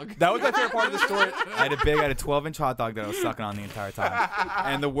my hot favorite. dog. That was my favorite part of the story. I had a 12-inch hot dog that I was sucking on the entire time.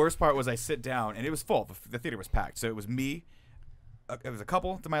 And the worst part was I sit down, and it was full. The theater was packed. So it was me, it was a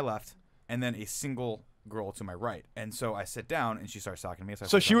couple to my left, and then a single girl to my right. And so I sit down, and she starts talking to me. I So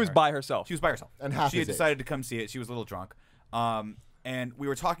start she talking was to her. by herself. She was by herself. And half she had his age. decided to come see it. She was a little drunk. And we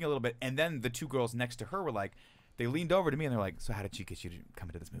were talking a little bit, and then the two girls next to her were like, they leaned over to me and they're like, so how did she get you to come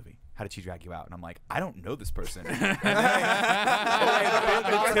into this movie? How did she drag you out? And I'm like, I don't know this person. And then I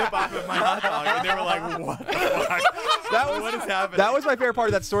bit the tip off of my hot dog, and they were like, what the fuck? What is happening? That was my favorite part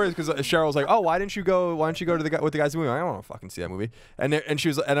of that story, is because Cheryl was like, "Oh, why don't you go to the guy with the guys movie?" I don't want to fucking see that movie. And she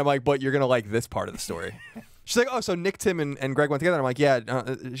was, and I'm like, "But you're gonna like this part of the story." She's like, "Oh, so Nick, Tim, and Greg went together." I'm like, "Yeah."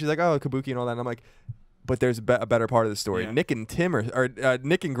 She's like, "Oh, Kabuki and all that." And I'm like, "But there's a better part of the story. Yeah. Nick and Tim or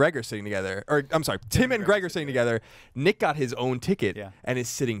Nick and Greg are sitting together. Or I'm sorry, Tim and Greg are sitting together. Nick got his own ticket and is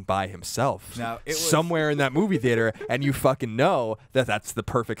sitting by himself Now, it was- somewhere in that movie theater, and you fucking know that that's the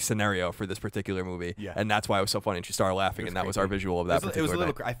perfect scenario for this particular movie. Yeah. And that's why it was so funny. And she started laughing, and that was our visual of that It was particular a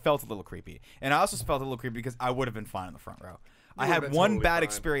little. night. I felt a little creepy, and I also felt a little creepy because I would have been fine in the front row. I would've had been one totally bad fine.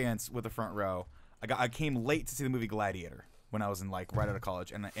 experience with the front row. I came late to see the movie Gladiator when I was in like right out of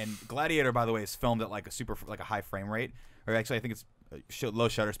college, and Gladiator, by the way, is filmed at like a high frame rate, or actually I think it's low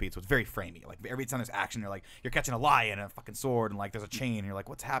shutter speed, so it's very framey. Like every time there's action, you're catching a lion and a fucking sword, and like there's a chain, and you're like,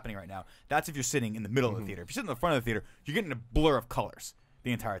 what's happening right now? That's if you're sitting in the middle of the theater. If you're sitting in the front of the theater, you're getting a blur of colors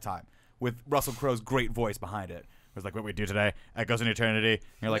the entire time with Russell Crowe's great voice behind it. was like, what we do today, it goes into eternity. And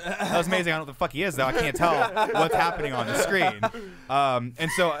you're like, that was amazing. I don't know what the fuck he is, though. I can't tell what's happening on the screen. And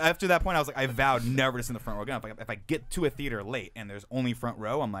so after that point, I was like, I vowed never to sit in the front row again. If I get to a theater late and there's only front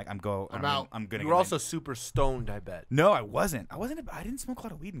row, I'm like, I'm out. I'm gonna. You were also super stoned, I bet. No, I wasn't. I didn't smoke a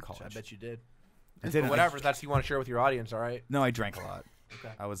lot of weed in college. I bet you did. I didn't. Whatever. That's what you want to share with your audience, all right? No, I drank a lot. Okay.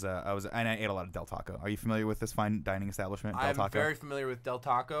 And I ate a lot of Del Taco. Are you familiar with this fine dining establishment, Del Taco? I'm very familiar with Del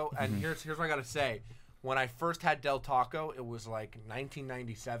Taco, and here's what I gotta say. When I first had Del Taco, it was like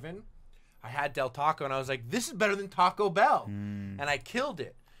 1997. I had Del Taco, and I was like, this is better than Taco Bell. And I killed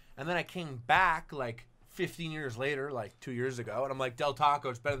it. And then I came back like 15 years later, like 2 years ago, and I'm like, Del Taco,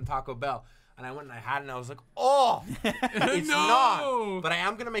 it's better than Taco Bell. And I went and I had it, and I was like, oh, it's not. But I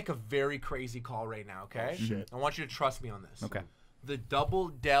am going to make a very crazy call right now, okay? Oh, shit. I want you to trust me on this. Okay. The Double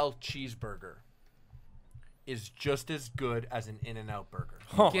Del Cheeseburger is just as good as an In-N-Out burger.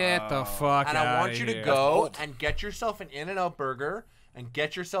 Get the fuck And out I want of you here. to go and get yourself an In-N-Out burger and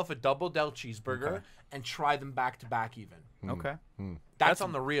get yourself a Double Del Cheeseburger and try them back to back even. Okay. That's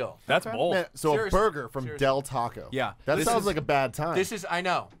on the real. That's bold. Man, so Seriously. a burger from Seriously. Del Taco. Yeah. That This sounds is- like a bad time. This is, I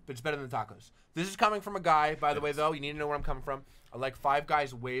know, but it's better than tacos. This is coming from a guy, by the way, though. You need to know where I'm coming from. I like Five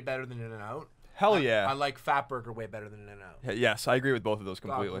Guys way better than In-N-Out. Hell yeah. I like Fat Burger way better than In-N-Out. Yes, I agree with both of those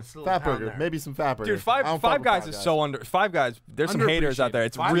completely. It's a little Fat pound burger. there. Maybe some fat burger. Dude, Five Guys is so under. Five Guys, there's some haters out there.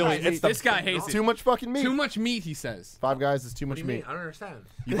 It's Five really, Guys it's the This guy hates it. Too much fucking meat. Too much meat, he says. Five Guys is too What much do you mean? meat. I don't understand.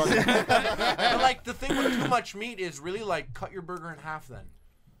 You fucking- But like the thing with too much meat is really like cut your burger in half then,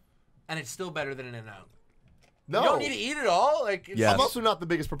 and it's still better than In-N-Out. no. You don't need to eat it all. Like it's Yes. I'm also not the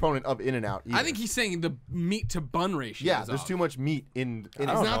biggest proponent of In-N-Out either. I think he's saying the meat to bun ratio. Yeah, is there's off. too much meat in It's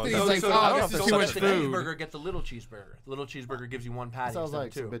In-N-Out. not that he's So- like, so- oh, so- this is so too much instead of the food. cheeseburger, get the little cheeseburger. The little cheeseburger gives you one patty. Sounds instead of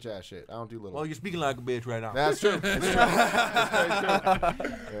like some two. bitch ass shit. I don't do little. Well, you're speaking like a bitch right now. That's true. It's true. That's very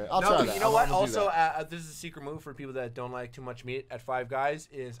true. Yeah, I'll No, try but that. you know I'm what? gonna do Also, that. this is a secret move for people that don't like too much meat at Five Guys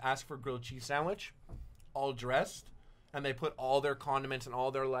is ask for a grilled cheese sandwich, all dressed, and they put all their condiments and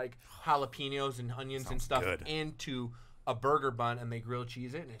all their like jalapenos and onions and stuff good. into a burger bun, and they grill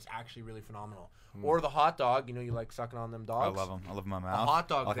cheese it, and it's actually really phenomenal. Or the hot dog, you know, you like sucking on them I dogs. love them. I love them in my A mouth. hot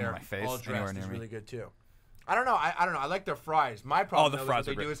dog I like 'em there, in my face. all Anywhere dressed, near is me. really good too. I don't know. I don't know. I like their fries. My problem the though, is fries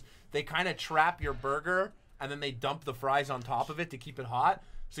what are they do great. is they kind of trap your burger and then they dump the fries on top of it to keep it hot.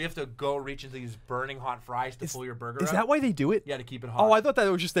 So you have to go reach into these burning hot fries to pull your burger. Is out. that why they do it? Yeah, to keep it hot. Oh, I thought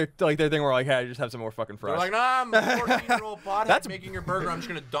that was just their thing where like, hey, just have some more fucking They're fries. like, nah, I'm a 14-year-old pothead That's- making your burger. I'm just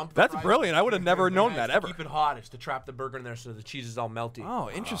gonna dump. The That's fries. brilliant. I would have never known Yeah, that it's to ever. Keep it hot. It's to trap the burger in there so the cheese is all melty. Oh,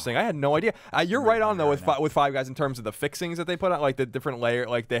 interesting. I had no idea. You're right on though with Five Guys in terms of the fixings that they put on, like the different layer.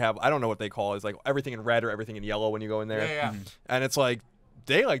 Like they have, I don't know what they call it. It's like everything in red or everything in yellow when you go in there. Yeah. And it's like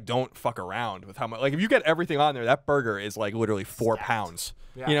they like don't fuck around with how much. Like if you get everything on there, that burger is like literally 4 pounds.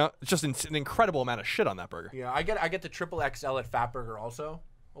 Yeah. You know, it's just an incredible amount of shit on that burger. Yeah, I get the triple XL at Fat Burger also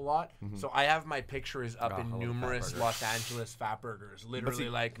a lot. So I have my pictures up Oh, I in love Fat numerous Burger. Los Angeles Fat Burgers. Literally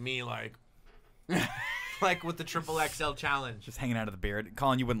like me, like like with the triple XL challenge. Just hanging out of the beard.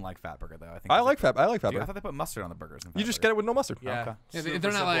 Colin, you wouldn't like Fat Burger though. I think. I it's like Fat I Burger. thought they put mustard on the burgers. You just get it with no mustard. Yeah, Okay. Yeah, super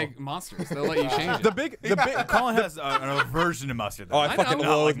they're not simple. like monsters. They'll let you change it. The big. Colin has an aversion to mustard. Though. Oh, I fucking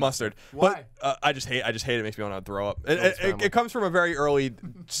know. loathe mustard. Why? But I just hate it. It makes me want to throw up. Jones family. It comes from a very early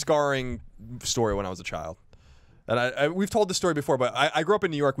scarring story when I was a child. And we've told this story before, but I grew up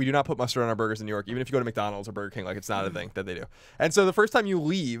in New York. We do not put mustard on our burgers in New York. Even if you go to McDonald's or Burger King, like it's not a thing that they do. And so the first time you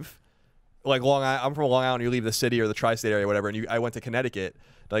leave, like I'm from Long Island, you leave the city or the tri-state area, or whatever, and I went to Connecticut,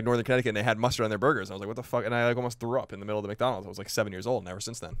 like northern Connecticut, and they had mustard on their burgers. And I was like, what the fuck? And I like almost threw up in the middle of the McDonald's. I was like 7 years old, and ever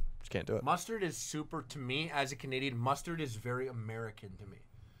since then, just can't do it. Mustard is super to me as a Canadian. Mustard is very American to me.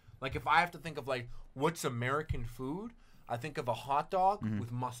 Like if I have to think of like what's American food, I think of a hot dog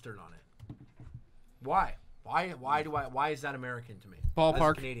with mustard on it. Why? Why is that American to me? As a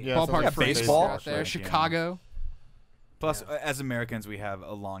Ballpark. Canadian? Yeah, sounds Ballpark. like Franks baseball. out there. Yeah. Chicago. Plus, as Americans, we have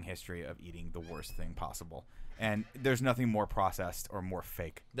a long history of eating the worst thing possible, and there's nothing more processed or more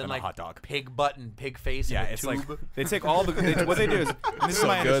fake Then than like a hot dog. pig butt and pig face. Yeah, in a it's tube. like they take all the. What they do is, and this is So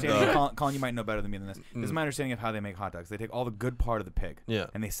my good, understanding. though. Colin, you might know better than me than this. This is my understanding of how they make hot dogs. They take all the good part of the pig, Yeah.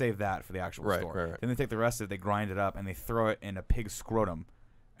 and they save that for the actual Right, store. right. Then they take the rest of it, they grind it up, and they throw it in a pig's scrotum,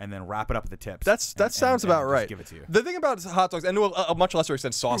 and then wrap it up at the tips. That sounds about just right. Give it to you. The thing about hot dogs, and to a much lesser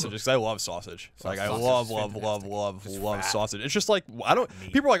extent sausages, because I love sausage. Like I Sausage love is fantastic. sausage. It's just like I don't.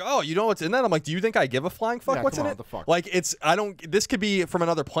 People are like, oh, you know what's in that? I'm like, do you think I give a flying fuck Yeah, what's come in on, it? the fuck. Like it's I don't. This could be from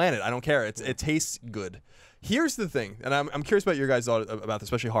another planet. I don't care. It tastes good. Here's the thing, and I'm curious about your guys' thought about this,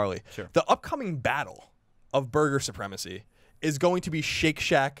 especially Harley. Sure. The upcoming battle of burger supremacy is going to be Shake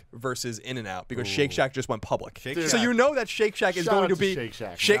Shack versus In-N-Out because Shake Shack just went public. Shake So Shack. you know that Shake Shack is Shout going out to to be Shake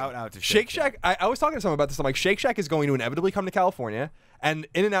Shack. Shout out to Shake Shake Shack. I was talking to someone about this. I'm like, Shake Shack is going to inevitably come to California, and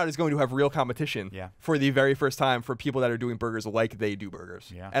In-N-Out is going to have real competition for the very first time for people that are doing burgers like they do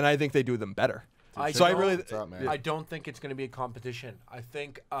burgers. Yeah. And I think they do them better. I What's up, man? I don't think it's going to be a competition. I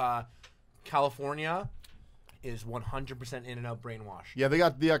think California is 100% In-N-Out brainwash. Yeah, they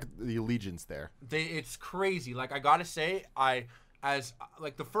got the allegiance there. It's crazy. Like I gotta say,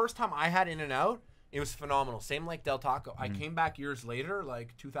 the first time I had In-N-Out, it was phenomenal. Same like Del Taco. I came back years later,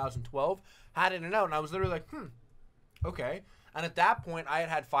 like 2012, had In-N-Out, and I was literally like, okay. And at that point, I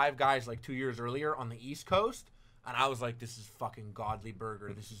had Five Guys like 2 years earlier on the East Coast, and I was like, this is fucking godly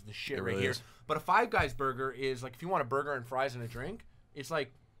burger. This is the shit right really here. is. But a Five Guys burger is like, if you want a burger and fries and a drink, it's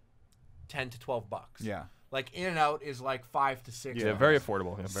like $10 to $12. Yeah. Like In-N-Out is like $5 to $6. Yeah, very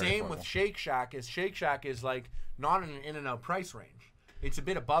affordable. Yeah, very Same affordable. with Shake Shack. Shake Shack is like not in an In-N-Out price range. It's a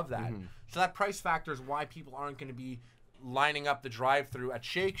bit above that. So that price factor is why people aren't going to be lining up the drive-through at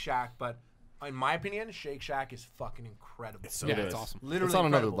Shake Shack. But in my opinion, Shake Shack is fucking incredible. It's awesome. Literally It's on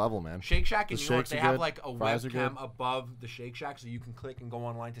another incredible. level, man. Shake Shack in The New York, shakes they are have good, like a fries are webcam good. above the Shake Shack, so you can click and go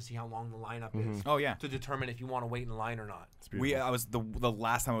online to see how long the lineup is. Oh, yeah. To determine if you want to wait in line or not. I was the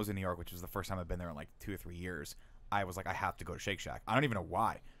last time I was in New York, which was the first time I've been there in like 2 or 3 years. I was like, I have to go to Shake Shack. I don't even know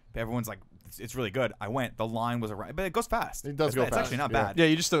why. But everyone's like, it's really good. I went. The line was around, but it goes fast. It does go It's fast, actually not yeah. bad. Yeah,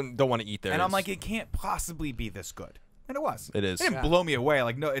 you just don't want to eat there. And I'm It's- like, it can't possibly be this good. And it was. It is. It didn't blow me away.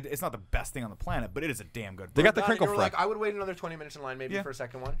 Like, no, it's not the best thing on the planet, but it is a damn good. They got the Done, crinkle you were fry. like, I would wait another 20 minutes in line maybe Yeah. for a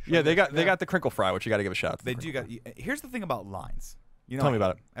second one. Yeah, they got the crinkle fry, which you got to give a shout out to. They do got. Here's the thing about lines. You know, Tell me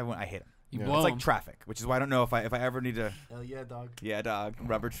about it. I hate them. You Yeah. blow It's like 'em. traffic, which is why I don't know if I ever need to. Hell yeah, dog. Yeah, dog.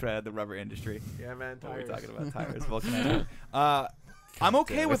 Rubber tread, the rubber industry. Yeah, man. What are we Tires. talking about? Tires. Vulcanizing. I'm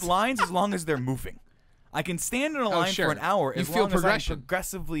okay with lines as long as they're moving. I can stand in a line sure. for an hour You as feel long as I'm progression.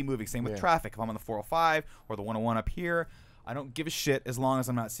 progressively moving. Same with Yeah. traffic. If I'm on the 405 or the 101 up here, I don't give a shit as long as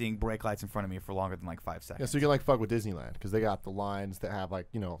I'm not seeing brake lights in front of me for longer than like 5 Yeah, seconds. so you can like fuck with Disneyland because they got the lines that have like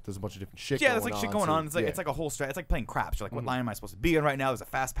there's a bunch of different shit. Yeah, going there's like shit on, going so- on. It's like yeah. it's like a whole strat. It's like playing craps. You're like, what line am I supposed to be in right now? There's a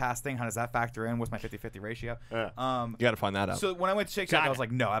fast pass thing. How does that factor in? What's my 50-50 ratio? Yeah. You got to find that out. So when I went to Shake Shack, I was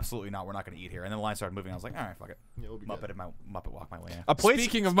like, no, absolutely not. We're not going to eat here. And then the line started moving. I was like, all right, fuck it. Yeah, we'll be Muppet good. and my Muppet walk my way in. a place.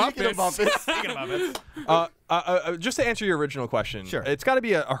 Speaking of Speaking of Muppets, Muppets, Speaking of Muppets, Just to answer your original question, Sure. it's got to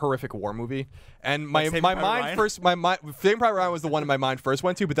be a horrific war movie. And my Saving my Private mind Ryan? first, my Saving Private Ryan was the one my mind first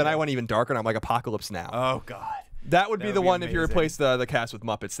went to, but then I went even darker, and I'm like, Apocalypse Now. oh god, that would that be would the be one if you amazing. replace the cast with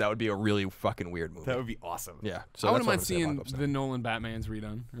Muppets. That would be a really fucking weird movie. that would be awesome. Yeah, so I that's wouldn't what mind I'm saying, seeing Apocalypse Now. the Nolan Batman's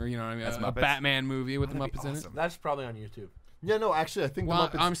redone, or you know what I mean, That's a Muppets? Batman movie with the That'd be Muppets in it. awesome. That's probably on YouTube. yeah, no, actually, I think Well,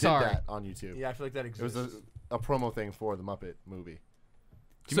 the Muppets I'm did sorry. that on YouTube. Yeah, I feel like that It was exists. a promo thing for the Muppet movie.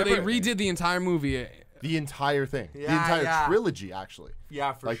 So they remember- redid the entire movie. The entire thing, the Yeah, entire yeah. trilogy, actually.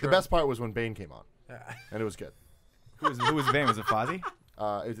 Yeah, for Like sure. the best part was when Bane came on, and it was good. Who was Vane? Was it Fozzie?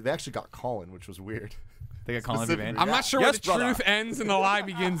 They actually got Colin, which was weird. They got Colin Specifically. Vane. I'm not sure Yes, where the brother. truth ends and the lie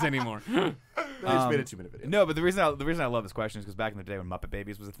begins anymore. They just made a 2-minute video. No, but the reason I love this question is because back in the day when Muppet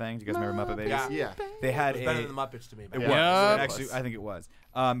Babies was a thing. Do you guys remember Muppet Babies? Yeah. Yeah. They had It's a. better than the Muppets to me. It Man. was. Yup. Actually, I think it was.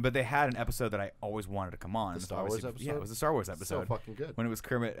 But they had an episode that I always wanted to come on. The It's Star Wars obviously- episode? Yeah, it was the Star Wars episode. So fucking good. When it was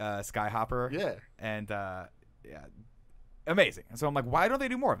Kermit Skyhopper. Yeah. And yeah, amazing. And so I'm like, why don't they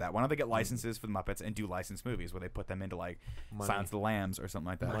do more of that? Why don't they get licenses for the Muppets and do licensed movies where they put them into like Money. Silence of the Lambs or something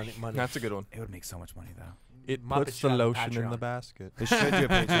like that? Money. That's a good one. It would make so much money though. It Muppets puts should the have a lotion in Patreon. the basket. They should do a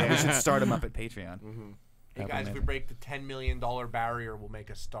Patreon. We should start a Muppet Patreon. Hey That'd be guys, if we amazing. break the $10 million barrier, we'll make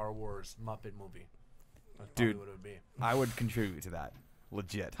a Star Wars Muppet movie. That's probably Dude. what it would be. I would contribute to that.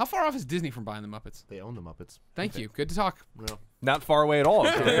 Legit. How far off is Disney from buying the Muppets? They own the Muppets. Thank you. Good to talk. No. Not far away at all.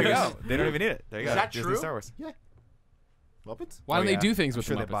 There you go. They don't even need it. There you Is go. that Disney true? Star Wars. Yeah. Muppets? Why don't they do things I'm with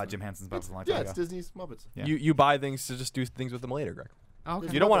sure the they Muppets? bought Jim Henson's Muppets a long Yeah, time it's ago. Disney's Muppets. Yeah. You buy things to just do things with them later, Greg. Oh,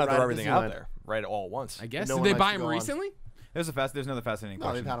 okay. You don't want to Muppet throw Ride at everything out Disneyland. there right all at once. I guess. No Did one they likes buy to him go on. recently? There's another fascinating No,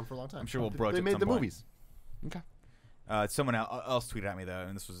 question. they've had them for a long time. I'm sure we'll broach They at made some the point. movies. Okay. Someone else tweeted at me though,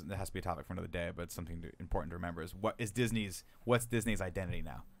 and that has to be a topic for another day, but something important to remember is what's Disney's identity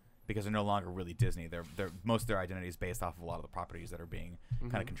now? Because they're no longer really Disney. They're most of their identity is based off of a lot of the properties that are being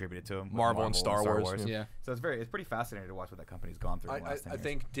kind of contributed to them. with Marvel and Star Wars. Yeah. So it's pretty fascinating to watch what that company's gone through in the last 10 I years.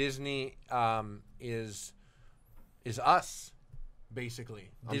 think Disney is us, basically.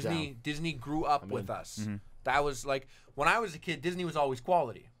 I'm down. Disney grew up with in. us. That was like when I was a kid. Disney was always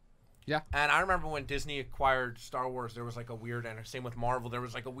quality. Yeah. And I remember when Disney acquired Star Wars, there was like a weird, and same with Marvel, there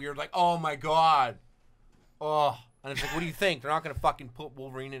was like a weird, like, oh my god, oh, and it's like, what do you think? They're not gonna fucking put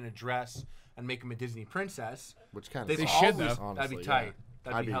Wolverine in a dress and make him a Disney princess. Which kind They of should, though. That'd be tight.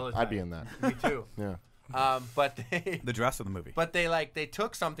 That'd be hella tight. I'd be in that. Me too. Yeah. But they The dress of the movie. but they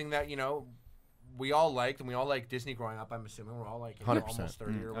took something that we all liked, and we all liked Disney growing up. I'm assuming we're all like 100%. almost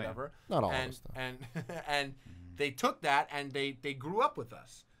 30 or whatever. Not all of and us, though. and they took that and they grew up with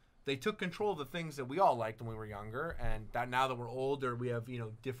us. They took control of the things that we all liked when we were younger, and that now that we're older, we have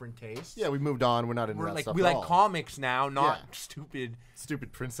different tastes. Yeah, we moved on. We're not into We're that like stuff we at like all. comics now, not Yeah.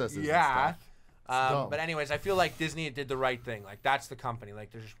 stupid princesses. Yeah. And stuff. dumb. But anyways, I feel like Disney did the right thing. Like that's the company.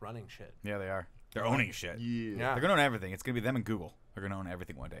 Like they're just running shit. Yeah, they are. They're owning shit. Yeah. They're gonna own everything. It's gonna be them and Google. They're gonna own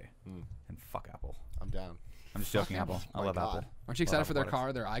everything one day. And fuck Apple. I'm down. I'm just joking, Apple. I my love God. Apple. Aren't you excited Love for their Apple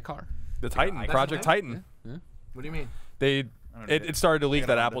car, their iCar? The Titan, That's Project what Titan. Yeah. What do you mean? They don't know. it started to leak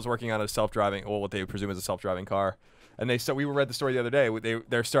gotta that find Apple's working on a self-driving, well, what they presume is a self-driving car, and we read the story the other day.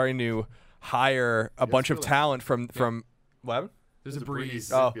 They're starting to hire a bunch of feel like- talent from what happened? There's a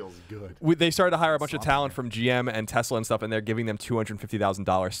breeze. Oh. It feels good. They started to hire a bunch of talent from GM and Tesla and stuff, and they're giving them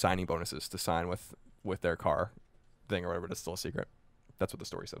 $250,000 signing bonuses to sign with their car thing or whatever. It's still a secret. That's what the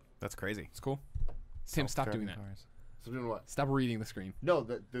story said. That's crazy. It's cool. Tim, stop doing that. So doing what? Stop reading the screen. No,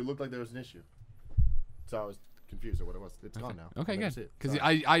 they looked like there was an issue. So I was confused at what it was. It's gone now. Okay, I never good. see it. Because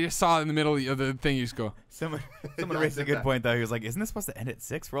Sorry. I just saw in the middle of the thing, you just go, Someone Yeah, raised I a did good that. point though. He was like, "Isn't this supposed to end at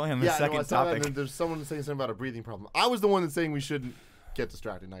 6? We're only on the Yeah, no, I second saw that, topic." and then there's someone saying something about a breathing problem. I was the one that's saying we shouldn't get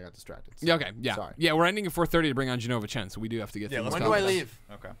distracted, and I got distracted. So, yeah, okay, yeah. Sorry. Yeah, we're ending at 4:30 to bring on Genova Chen, so we do have to get through this When do I topic. leave?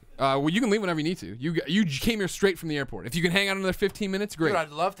 Okay. Well, you can leave whenever you need to. You came here straight from the airport. If you can hang out another 15 minutes, great. Dude,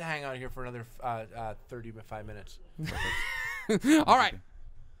 I'd love to hang out here for another 35 minutes. All right.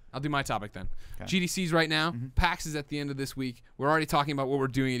 I'll do my topic then. Okay. GDC's right now. PAX is at the end of this week. We're already talking about what we're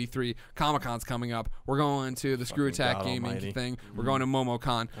doing at E3. Comic-Con's coming up. We're going to the Screw Attack God Gaming almighty. thing. We're going to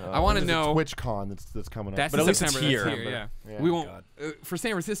MomoCon. I want to There's a know. TwitchCon that's coming up. That's But in at least it's September. That's here. yeah. Yeah. We won't. God. For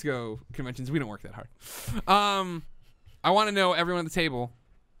San Francisco conventions, we don't work that hard. I want to know everyone at the table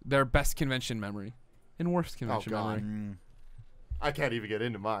their best convention memory and worst convention God. memory. I can't even get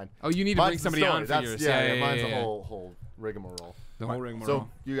into mine. Oh, you need to Mine's bring the somebody story. on for That's- yours. Yeah, mine's yeah. a whole rigmarole. The whole ring. So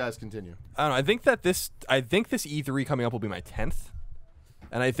you guys continue. I don't know. I think this E3 coming up will be my 10th,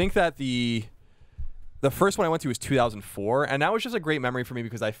 and I think that the first one I went to was 2004, and that was just a great memory for me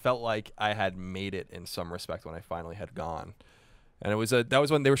because I felt like I had made it in some respect when I finally had gone. And that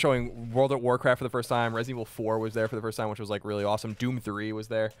was when they were showing World of Warcraft for the first time. Resident Evil 4 was there for the first time, which was like really awesome. Doom 3 was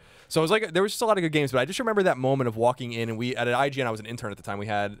there. So it was like there was just a lot of good games, but I just remember that moment of walking in, and we at IGN, I was an intern at the time.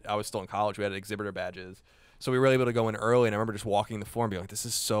 I was still in college. We had exhibitor badges. So we were able to go in early, and I remember just walking the floor and being like, this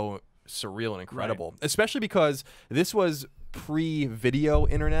is so surreal and incredible. Especially because this was pre-video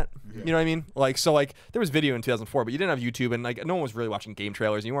internet. You know what I mean? Like there was video in 2004, but you didn't have YouTube, and like no one was really watching game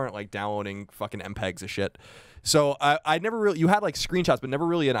trailers. You weren't like downloading fucking MPEGs of shit. So I never really, you had like screenshots, but never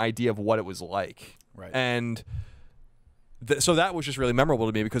really an idea of what it was like. Right. And so that was just really memorable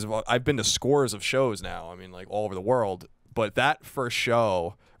to me because I've been to scores of shows now. I mean, like all over the world. But that first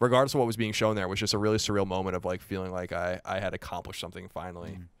show, regardless of what was being shown there, was just a really surreal moment of like feeling like I had accomplished something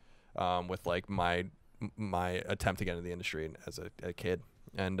finally, with like my attempt to get into the industry as a kid.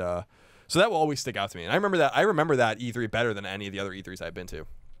 And so that will always stick out to me. And I remember that E3 better than any of the other E3s I've been to.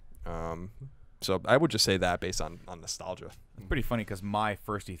 So I would just say that based on nostalgia. It's pretty funny because my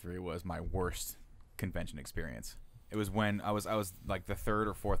first E3 was my worst convention experience. It was when I was like the third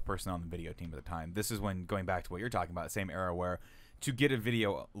or fourth person on the video team at the time. This is when, going back to what you're talking about, the same era where to get a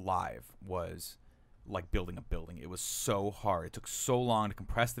video live was like building a building. It was so hard. It took so long to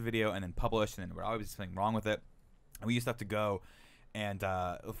compress the video and then publish, and then there would always be something wrong with it. And we used to have to go, and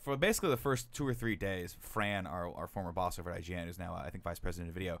for basically the first 2 or 3 days, Fran, our former boss over at IGN, who's now I think vice president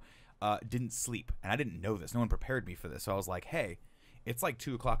of video, didn't sleep, and I didn't know this. No one prepared me for this, so I was like, "Hey, it's like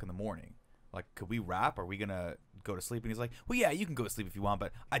 2 o'clock in the morning. Like, could we wrap? Are we gonna go to sleep?" And he's like, "Well, yeah, you can go to sleep if you want,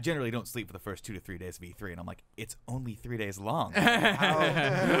 but I generally don't sleep for the first 2 to 3 days of E3." And I'm like, "It's only 3 days long." So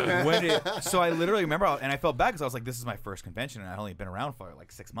I literally remember, and I felt bad because I was like, "This is my first convention, and I've only been around for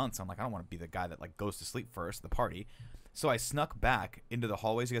like 6 months." So I'm like, I don't want to be the guy that like goes to sleep first at the party. So I snuck back into the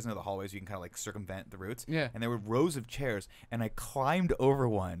hallways. You guys know the hallways. You can kind of like circumvent the routes. Yeah. And there were rows of chairs, and I climbed over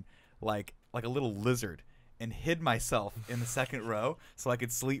one like a little lizard, and hid myself in the second row so I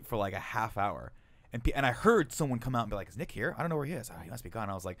could sleep for like a half hour. And I heard someone come out and be like, "Is Nick here? I don't know where he is. Oh, he must be gone."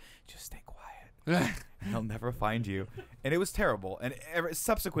 I was like, "Just stay quiet. He'll never find you." And it was terrible. And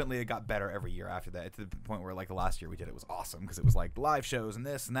subsequently, it got better every year after that, to the point where like the last year we did it was awesome because it was like live shows and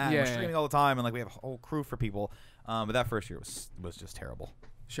this and that. And we're streaming all the time, and like we have a whole crew for people. But that first year was just terrible.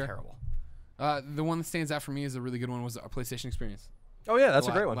 Sure. Terrible. The one that stands out for me as a really good one was our PlayStation experience. Oh yeah, that's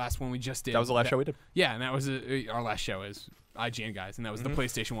The a great one. Last one we just did. That was the last show we did. Yeah, and that was our last show as IGN guys, and that was the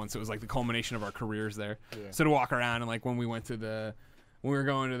PlayStation one. So it was like the culmination of our careers there. Yeah. So to walk around and like when we went to the when we were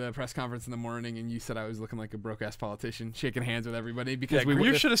going to the press conference in the morning, and you said I was looking like a broke-ass politician, shaking hands with everybody because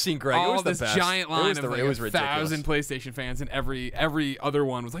you should have seen Greg. all It was this the best. giant line of like it was 1,000 PlayStation fans, and every other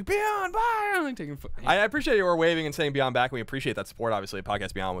one was like Beyond, bye, like taking. I appreciate you were waving and saying Beyond back, and we appreciate that support. Obviously,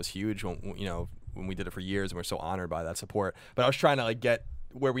 Podcast Beyond was huge when we did it for years, and we're so honored by that support. But I was trying to like get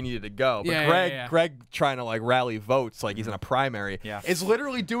where we needed to go. But Greg trying to like rally votes like he's in a primary is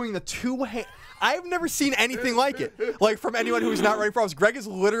literally doing the two-hand. I've never seen anything like it. Like from anyone who's not running for office, Greg is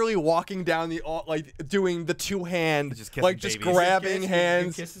literally walking down the like doing the two-hand, just grabbing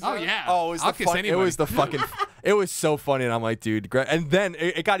hands. Oh yeah. Oh, it was the fucking. It was so funny, and I'm like, dude, Greg. And then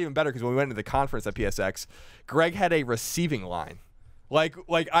it got even better because when we went to the conference at PSX, Greg had a receiving line. Like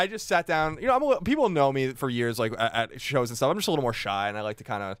I just sat down. People know me for years, like at shows and stuff. I'm just a little more shy, and I like to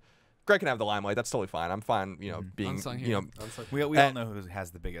kind of. Greg can have the limelight. That's totally fine. I'm fine. Being Unsung we all know who has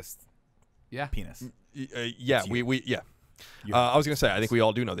the biggest penis. Yeah, I was gonna say I think we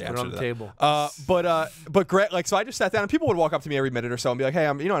all do know the answer to that. Table. But Greg, so I just sat down, and people would walk up to me every minute or so and be like, "Hey,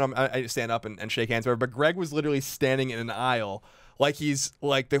 I stand up and shake hands." But Greg was literally standing in an aisle like he's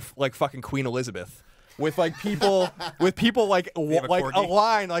like fucking Queen Elizabeth. With like people, like a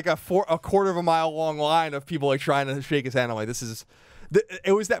line, like a quarter of a mile long line of people like trying to shake his hand. I'm like, this is.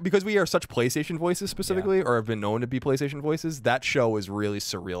 It was that because we are such PlayStation voices specifically, or have been known to be PlayStation voices. That show was really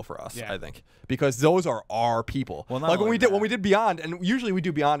surreal for us, I think, because those are our people. Well, like when we did Beyond, and usually we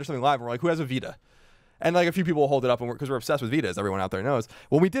do Beyond or something live, and we're like, who has a Vita? And like a few people will hold it up, and because we're obsessed with Vita, as everyone out there knows.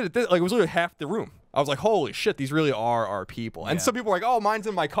 When we did it, like it was literally half the room. I was like, holy shit, these really are our people. And some people were like, oh, mine's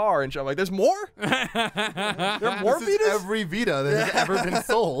in my car, and shit. I'm like, there's more. There are more This is Vitas. every Vita that has ever been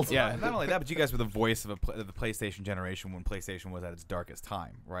sold. Yeah, not only that, but you guys were the voice of the PlayStation generation when PlayStation was at its darkest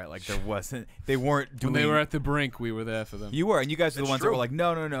time, right? Like there wasn't, they weren't doing. When they were at the brink, we were there for them. You were, and you guys were the ones that were like,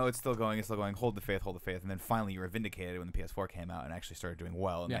 no, it's still going, hold the faith, and then finally you were vindicated when the PS4 came out and actually started doing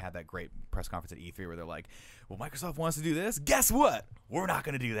well, and they had that great press conference at E3 where they're like, well, Microsoft wants to do this. Guess what? We're not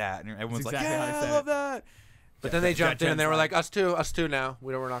going to do that, and everyone's like, yeah, I love that. But then they jumped in and they were like, us too now.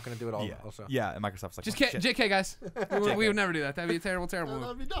 We're not going to do it all. Yeah. Also. Yeah, and Microsoft's like, just JK, guys. we would never do that. That'd be a terrible move.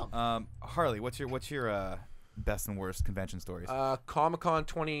 That'd be dumb. Harley, what's your best and worst convention stories? Comic-Con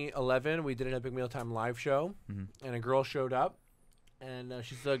 2011, we did an Epic Mealtime live show, and a girl showed up, and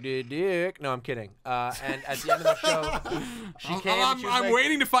she sucked a dick. No, I'm kidding. And at the end of the show, she came. I'm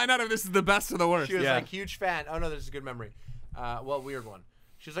waiting to find out if this is the best or the worst. She was like, huge fan. Oh, no, this is a good memory. Weird one.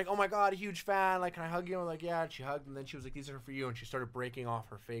 She was like, oh my God, a huge fan. Like, can I hug you? I'm like, yeah. And she hugged, and then she was like, these are for you. And she started breaking off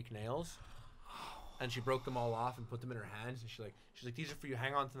her fake nails. And she broke them all off and put them in her hands. And she's like, these are for you.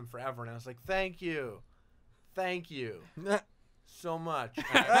 Hang on to them forever. And I was like, thank you. Thank you. So much.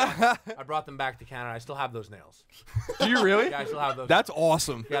 I brought them back to Canada. I still have those nails. Do you really? Yeah, I still have those. That's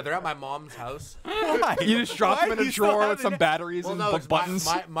awesome. Yeah, they're at my mom's house. Why? You just drop them in a drawer with some batteries and buttons?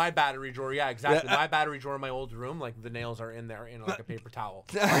 My battery drawer. Yeah, exactly. My battery drawer in my old room, like the nails are in there in like a paper towel.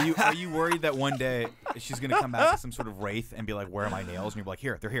 Are you worried that one day she's going to come back as some sort of wraith and be like, where are my nails? And you're like,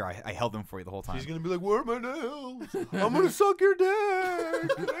 here, they're here. I held them for you the whole time. She's going to be like, where are my nails? I'm going to suck your dick. And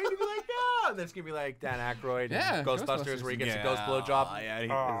you're going to be like, no. And then it's going to be like Dan Aykroyd and Ghostbusters where he gets a ghost blowjob. Yeah,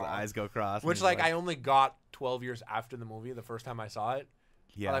 his eyes go cross. Which, like, I only got 12 years after the movie, the first time I saw it.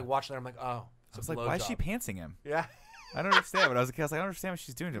 Yeah. I, like, watched it, I'm like, oh, I was like, why is she pantsing him? Yeah. I don't understand. But I was like, I don't understand what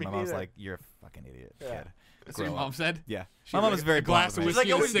she's doing to him. My mom's like, you're a fucking idiot, kid. That's what your mom said? Yeah. My mom was very glass of whiskey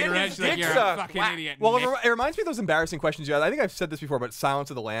and a cigarette. She's like, you're a fucking idiot. Well, it reminds me of those embarrassing questions you had. I think I've said this before, but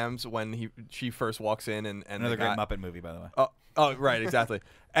Silence of the Lambs, when she first walks in and another great Muppet movie, by the way. Oh, right, exactly.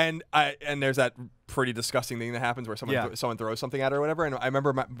 and there's that pretty disgusting thing that happens where someone throws something at her or whatever. And I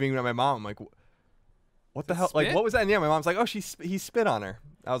remember being with my mom, I'm like, what the hell? Spit? Like, what was that? And yeah, my mom's like, oh, he spit on her.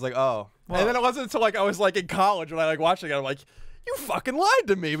 I was like, oh. Well, and then it wasn't until like I was like in college when I like watched it. I'm like, you fucking lied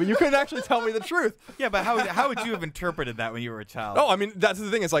to me, but you couldn't actually tell me the truth. Yeah, but how would you have interpreted that when you were a child? Oh, I mean, that's the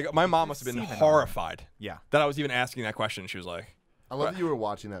thing. It's like my mom must have been horrified. Yeah. That I was even asking that question. She was like, I love that you were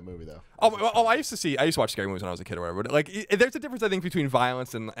watching that movie though. I used to watch scary movies when I was a kid or whatever. But like, there's a difference I think between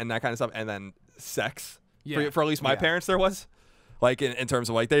violence and that kind of stuff, and then sex. Yeah. For at least my parents, there was. Like in terms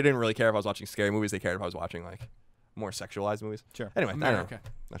of like they didn't really care if I was watching scary movies. They cared if I was watching like more sexualized movies. Sure. Anyway, I don't know.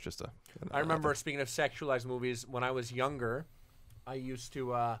 That's just I remember speaking of sexualized movies when I was younger. I used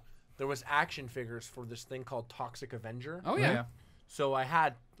to. There was action figures for this thing called Toxic Avenger. Oh yeah. So I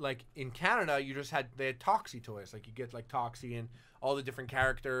had like in Canada, they had Toxie toys. Like you get like Toxie and all the different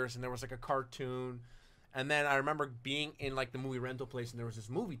characters, and there was like a cartoon. And then I remember being in like the movie rental place, and there was this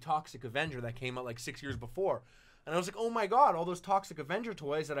movie Toxic Avenger that came out like 6 years before. And I was like, oh my god, all those Toxic Avenger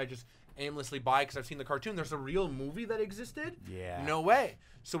toys that I just aimlessly buy because I've seen the cartoon. There's a real movie that existed? Yeah. No way.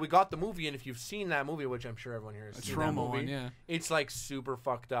 So we got the movie, and if you've seen that movie, which I'm sure everyone here has seen that Trauma movie, one, yeah. it's like super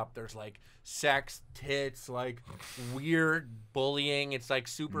fucked up. There's like sex, tits, like weird bullying. It's like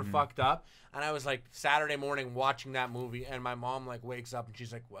super fucked up. And I was like Saturday morning watching that movie, and my mom like wakes up and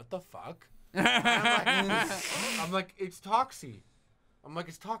she's like, "What the fuck?" And I'm like, "It's Toxie." I'm like,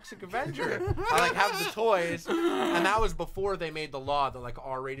 it's Toxic Avenger. I like have the toys, and that was before they made the law that like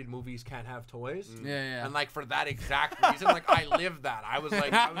R-rated movies can't have toys. Yeah. And like for that exact reason, like I lived that. I was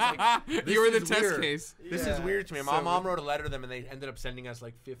like, this You were the is test weird. case. This is weird to me. My mom wrote a letter to them, and they ended up sending us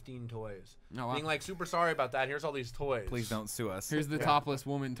like 15 toys. Oh, wow. Being like, super sorry about that. Here's all these toys. Please don't sue us. Here's the topless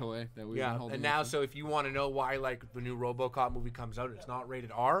woman toy that we've been Yeah, holding. and now, so if you want to know why like the new RoboCop movie comes out, it's not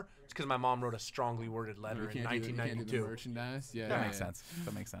rated R. It's because my mom wrote a strongly worded letter in you can't do the 1992. merchandise. Yeah, That makes sense.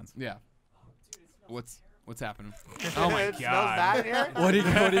 That makes sense. Yeah. What's happening? Oh my It smells god. bad in here? What do you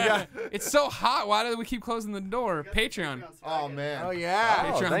got? It's so hot. Why do we keep closing the door? Patreon. Oh man. Oh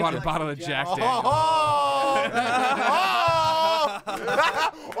yeah. Patreon thank bought you. a bottle of Jack Daniels.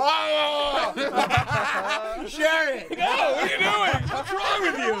 Share it. No, what are you doing? What's wrong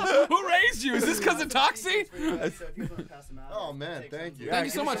with you? Who raised you? Is this because of Toxie? Oh man, thank you. Thank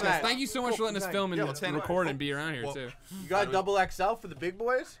you so give me much, some guys. of that. Thank you so much for letting us film and Yeah, we'll take it. record and be around here too. You got double XL for the big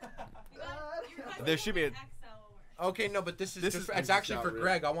boys? There should be a. Okay, no, but this is This just, is- it's actually for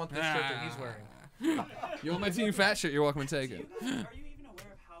Greg. I want this shirt that he's wearing. You want my team fat shirt? You're welcome to take it. Are you even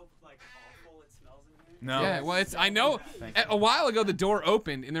aware of how like awful it smells in here? No. Yeah, well, it's. I know. A while ago, the door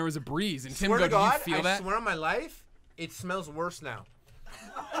opened and there was a breeze, and Tim Swear go, to "Do God, you feel I that?" swear on my life, it smells worse now.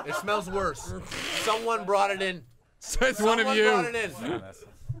 It smells worse. Someone brought it in. So it's one of Someone you. brought it in.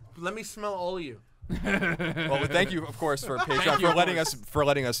 Let me smell all of you. Well, thank you, of course, for Patreon you, for of letting course.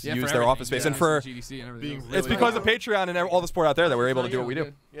 us Yeah, use for their everything. office space, Yeah, and for GDC and everything. being It was it's really because good. of Patreon and all the support out there that we're able to do what we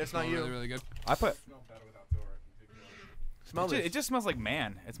do. Yeah, it's not you. Really, really good. I put. Smell this. It just smells like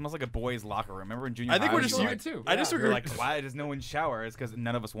man. It smells like a boy's locker room. Remember in junior I think high we're when just you I were do too. I just You're agree. like, why does no one shower? It's because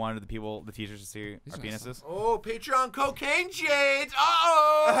none of us wanted the teachers to see our penises. Oh, Patreon cocaine shades.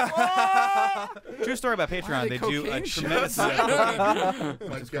 Uh-oh. True story about Patreon. they They do a cocaine tremendous shots? amount of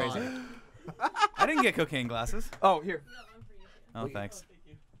cocaine. Which is crazy. I didn't get cocaine glasses. Oh, here. Oh, thanks.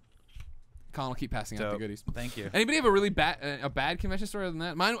 Colin will keep passing out the Dope. goodies. Thank you. Anybody have a really bad convention story other than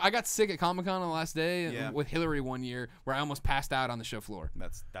that? Mine. I got sick at Comic-Con on the last day Yeah. with Hillary one year, where I almost passed out on the show floor,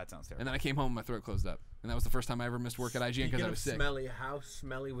 That sounds terrible. and then I came home and my throat closed up, and that was the first time I ever missed work at IGN because Speaking I of was sick. smelly, how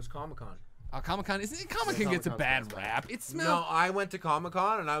smelly was Comic-Con? Comic-Con isn't it? Comic-Con gets a Comic-Con bad smells bad. rap. It smells. No, I went to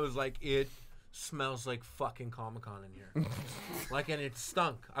Comic-Con and I was like, it smells like fucking Comic-Con in here. Like, and it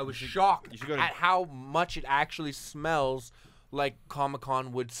stunk. I was shocked you should go to- at how much it actually smells like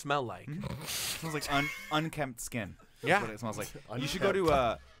Comic-Con would smell like. It smells like unkempt skin. That's Yeah. what it smells like. You should go to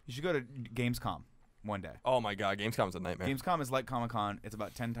Gamescom one day. Oh my God, Gamescom's a nightmare. Gamescom is like Comic-Con. It's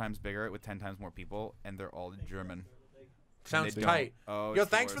about 10 times bigger with 10 times more people, and they're all German. Sounds They don't. tight. Oh, Yo, it's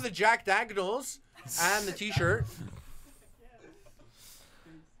the thanks for worst. the Jack Daniels and the T-shirt.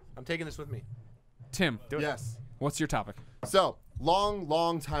 I'm taking this with me. Tim, Yes. what's your topic? So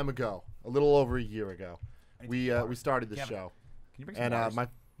long time ago, a little over a year ago, we started this show, Can you bring some and waters?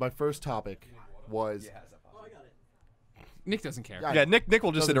 my first topic was Nick doesn't care. Yeah. Yeah, Nick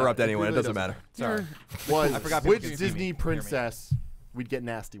will just Doesn't interrupt matter. It anyway. It really doesn't doesn't matter. You're- I forgot people which can see me. Disney Hear me. princess we'd get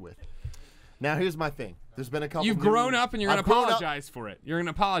nasty with. Now here's my thing. There's been a couple. You've new- grown up and you're gonna I've grown up- apologize for it. You're gonna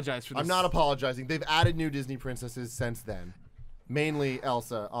apologize for this. I'm not apologizing. They've added new Disney princesses since then, mainly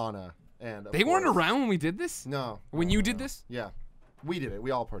Elsa, Anna, and of They weren't course- around when we did this. No. When you did this. Yeah, we did it. We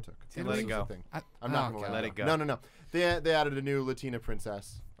all partook. Let This it was go. the thing. I- I'm not oh, gonna God. Let it go. No. They added a new Latina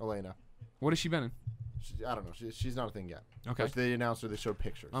princess, Elena. What has she been in? I don't know. She's not a thing yet. Okay. But they announced her. They showed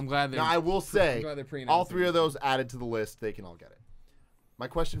pictures. I'm glad they. Now I will say, glad they're pre-announcing all three it. of those added to the list. They can all get it. My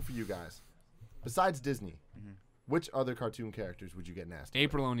question for you guys: besides Disney, which other cartoon characters would you get nasty?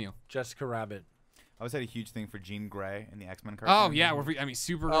 April O'Neil. Jessica Rabbit. I always had a huge thing for Jean Grey in the X-Men cartoon. Oh yeah, I mean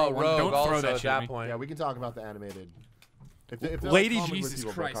Supergirl. Oh, one- Rogue Don't also throw that at shit at that me. point. Yeah, we can talk about the animated. If they're Lady like comic book Jesus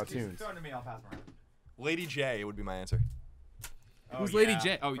people, but Christ. cartoons. Throw it to me, I'll pass around. Lady J would be my answer. Who's Oh, Lady yeah,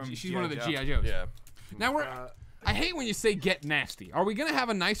 J? Oh, from she's one of the G.I. GI Joes. Yeah. Now we're. I hate when you say get nasty. Are we gonna have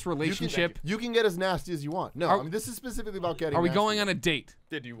a nice relationship? You can get as nasty as you want. No, Are- I mean this is specifically about getting. Are we nasty. going on a date?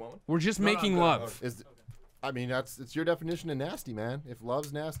 Did you want one? We're just making love. I mean it's your definition of nasty, man. If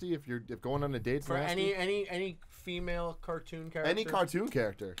love's nasty, if going on a date's For nasty. any female cartoon character. Any cartoon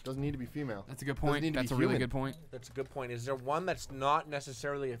character doesn't need to be female. That's a good Doesn't point. need to be That's a really human. good point. That's a good point. Is there one that's not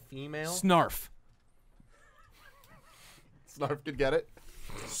necessarily a female? Snarf. Snarf could get it.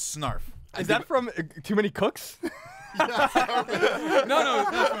 Snarf. Is that from Too Many Cooks? No,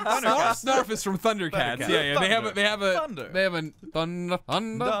 Snarf is from Thundercats. Thundercats. Yeah. They have a Thunder. Thundercats.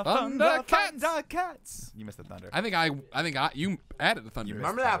 You missed the thunder. I think you added the Thunder.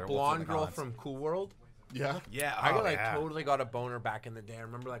 Remember Thunder. that What's blonde in the girl gods? from Cool World? Yeah. Yeah, I totally got a boner back in the day. I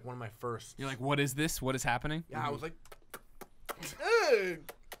remember like one of my first. You're like, what is this? What is happening? Yeah, I was like,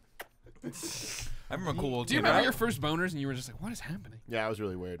 I remember cool. Do you remember your first boners and you were just like, what is happening? Yeah, it was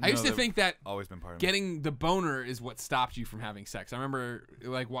really weird. I used to they've think that always been part of me. getting the boner is what stopped you from having sex. I remember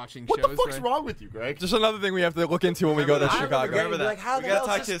like watching What shows. the fuck's where- wrong with you, Greg? Just another thing we have to look into when we go to I remember Chicago. Greg- Remember that? Like, how we the gotta hell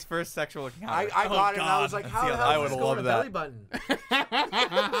is touch this- his first sexual encounter. I got it, and I was like, Let's how see the how hell that is this would going love to that. belly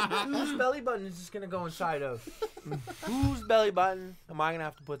button? Whose belly button is this going to go inside of? Whose belly button am I going to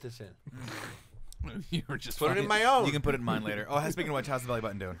have to put this in? You were just Put it fucking- in my own. You can put it in mine later. Oh, speaking of which, how's the belly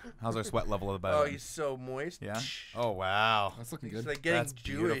button doing? How's our sweat level of the belly Oh, button? he's so moist. Yeah? Oh, wow. That's looking It's good. like getting That's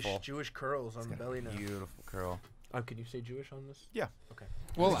beautiful. Jewish curls on the belly now. Beautiful curl. Can you say Jewish on this? Yeah. Okay.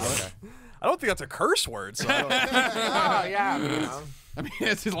 Well, allow it. I don't think that's a curse word. So I don't- Oh, yeah. You know. I mean,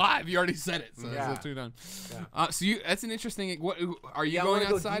 it's live. You already said it, so Yeah. it's too done. Yeah. So that's an interesting. What are you Yeah, I going wanna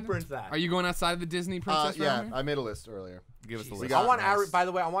go outside? deeper into that. Are you going outside of the Disney princess? Yeah, realm here? I made a list earlier. Give us the We list. got I want nice. By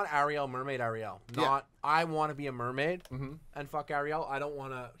the way, I want Ariel, mermaid Ariel. Yeah. Not I want to be a mermaid Mhm. and fuck Ariel. I don't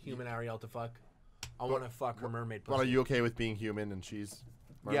want a human Ariel to fuck. I want to fuck her mermaid. Well, are Pussy. you okay with being human and she's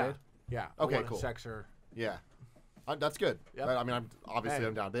mermaid? Yeah. Okay, I wanna cool. Sex her. Yeah. That's good. Yep. I mean, obviously Hey.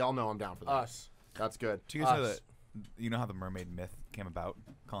 I'm down. They all know I'm down for that. Us. That's good. Do you guys know Us. that? You know how the mermaid myth came about?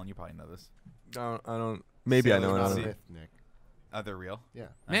 Colin, you probably know this. I don't. Maybe I know. Sailor's I not don't a know. myth, Nick. They're real. Yeah. I'm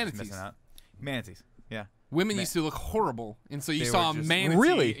just Manatees. missing out. Manatees. Yeah. Women used to look horrible, and so you They saw a were just- manatee.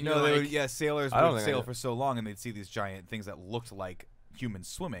 Really? And No, you're they like, would, yeah, sailors I don't would think I sail did. for so long, and they'd see these giant things that looked like humans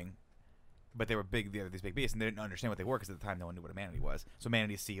swimming, but they were big. They had these big beasts, and they didn't understand what they were because at the time no one knew what a manatee was. So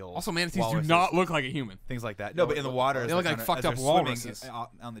manatee seals. Also, manatees do walruses, not look like a human. things like that. No, but in the water, They look like fucked up walruses.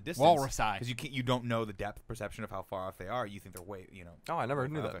 on the distance. Walrus-eye. because you don't know the depth perception of how far off they are. You think they're way, Oh, I never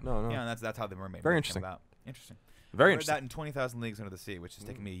knew that. No. Yeah, and that's how the mermaid. Very myth interesting. Came about. Interesting. Very I read that interesting. in 20,000 Leagues Under the Sea, which has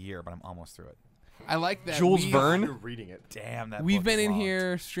taken me a year, but I'm almost through it. I like that. Jules Verne? You're reading it. Damn that. We've book been is in long.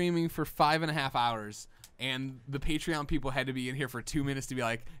 here streaming for 5.5 hours, and the Patreon people had to be in here for 2 minutes to be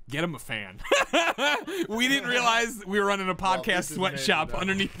like, get him a fan. We didn't realize we were running a podcast this is sweatshop amazing,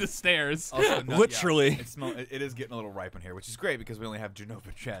 underneath the stairs. Also, no- Literally. yeah, it is getting a little ripe in here, which is great because we only have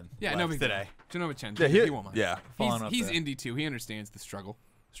Genova Chen. Yeah, left no big today. deal. Genova Chen. Yeah, he won't mind. yeah. Falling up He's there. indie too. He understands the struggle.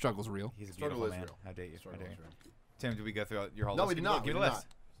 Struggle's real. He's a Struggle beautiful is man. real. How dare you? How Struggle dare is you? real. Tim, did we go through your whole No, list? we did Give me- not. Give We me did a list.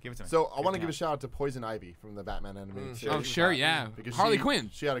 Give it to me. So I want to me give a out. shout out to Poison Ivy from the Batman animated series. Oh, sure, yeah. Because Harley she- Quinn.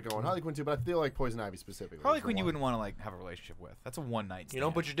 She had it going. Harley Quinn too, but I feel like Poison Ivy specifically. Harley is the Quinn, you one. wouldn't want to like have a relationship with. That's a one night. You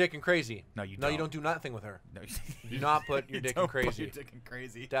don't put your dick in crazy. No, you No, you don't. don't do nothing with her. No, Do not put your dick in don't put crazy. your dick in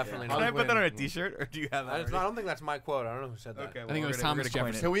crazy. Definitely Yeah. Can not. I put that on a T-shirt, or do you have that? I don't think that's my quote. I don't know who said that. Okay, I think it was Thomas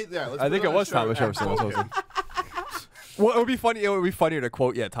Jefferson. Can we? Yeah. Let's I put think it it on a was shirt. Thomas Jefferson. That's what I was saying. Well, it would be funny. It would be funnier to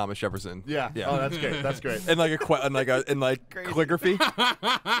quote, Thomas Jefferson. Yeah. Yeah. Oh, that's great. That's great. In like calligraphy.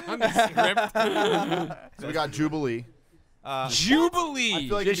 So we got Jubilee. Jubilee. I feel like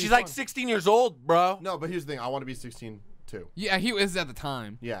Dude, it'd be she's like fun. 16 years old, bro. No, but here's the thing. I want to be 16 too. Yeah, he was at the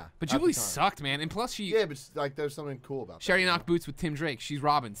time. Yeah. But at the Jubilee time. sucked, man. And plus, Yeah, but like, there's something cool about that. she already you know? knocked boots with Tim Drake. She's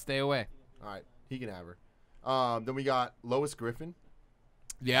Robin. Stay away. All right, he can have her. Then we got Lois Griffin.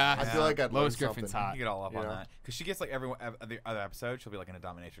 Yeah. I feel like I'd Lois learn Griffin's something. hot. You get all up You on know? that because she gets like every other episode. She'll be like in a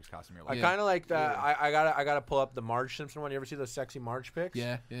dominatrix costume. You're I like, Yeah. kind of like that. I gotta pull up the Marge Simpson one. You ever see those sexy Marge pics?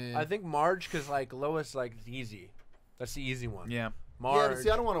 Yeah. I think Marge, cause like Lois, like it's easy. That's the easy one. yeah. Yeah, Marge. but see,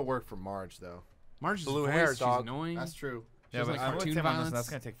 I don't want to work for Marge though. Marge's Blue voice, hair, she's dog. annoying. That's true. She Yeah, has, but like, I'm with cartoon Tim on this, violence. and that's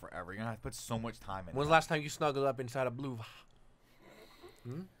gonna take forever. You're gonna have to put so much time in. When's the last time you snuggled up inside a blue?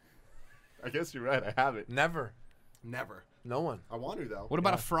 I guess you're right. I haven't. Never. Never. No one. I want to though. What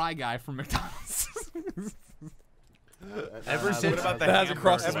about a fry guy from McDonald's? Ever since what about the That hasn't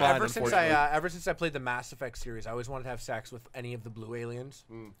crossed his hamburger? mind. ever since I played the Mass Effect series, I always wanted to have sex with any of the blue aliens.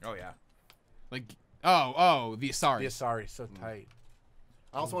 Oh yeah. like, the sorry. Yeah, sorry, so tight.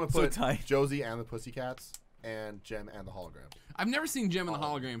 I also want to So put tight. Josie and the Pussycats and Jem and the Holograms. I've never seen Gem in the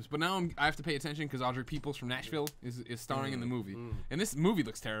holograms, but now I have to pay attention because Audrey Peoples from Nashville is starring in the movie. And this movie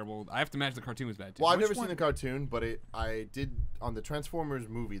looks terrible. I have to imagine the cartoon was bad too. Well, I've Which never one? seen the cartoon, but I did on the Transformers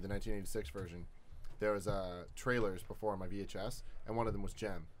movie, the 1986 version. There was trailers before on my VHS, and one of them was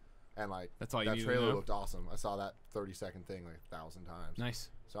Jem, and like That's all you that needed to trailer know? looked awesome. I saw that 30-second thing like 1,000 times. Nice.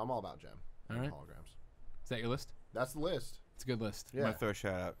 So I'm all about Jem and All right. holograms. Is that your list? That's the list. It's a good list. I'm Yeah. gonna throw a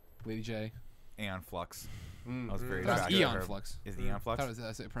shout out. Lady J. Aeon Flux. I was very That's attracted to Eon her. Flux. Is it Eon Flux? I thought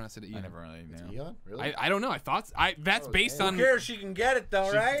it was pronounced it I Eon. never really knew. Eon? Really? I don't know. I thought that's based damn. on Who cares? She can get it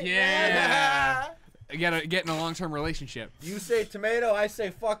though, right? Yeah. Get in a long-term relationship. You say tomato, I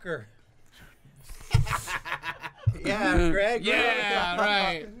say fucker. Yeah, Greg. Yeah,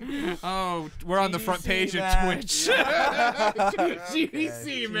 right. Oh, we're on the front page of man. Twitch.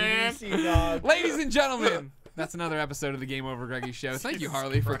 GDC, man. GDC, dog. Ladies and gentlemen, that's another episode of the Game Over Greggy Show. Thank you,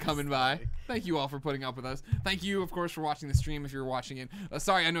 Harley, for coming by. Thank you all for putting up with us. Thank you, of course, for watching the stream if you're watching it.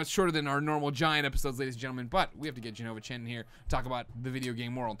 Sorry, I know it's shorter than our normal giant episodes, ladies and gentlemen, but we have to get Genova Chen here to talk about the video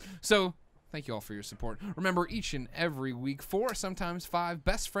game world. So, thank you all for your support. Remember, each and every week, 4, sometimes 5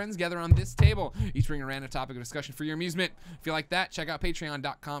 best friends gather on this table. Each bring a random topic of discussion for your amusement. If you like that, check out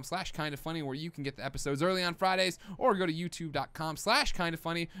patreon.com/kindafunny where you can get the episodes early on Fridays, or go to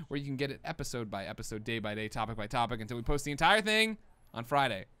youtube.com/kindafunny where you can get it episode by episode, day by day, topic by topic until we post the entire thing on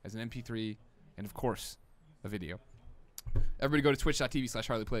Friday as an MP3 and, of course, a video. Everybody go to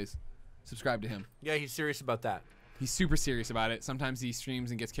twitch.tv/HarleyPlays. Subscribe to him. Yeah, he's serious about that. He's super serious about it. Sometimes he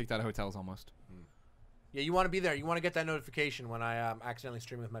streams and gets kicked out of hotels almost. Yeah, you want to be there. You want to get that notification when I accidentally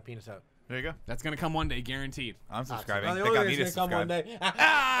stream with my penis out. There you go. That's going to come one day, guranteed. I'm subscribing. Now, the They only got way me to it's gonna come one subscribe.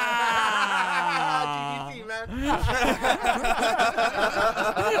 day. GDC,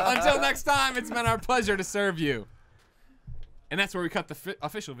 man. Until next time, it's been our pleasure to serve you. And that's where we cut the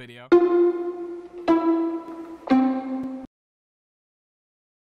official video.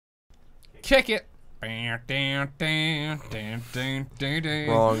 Kick it. Wrong. You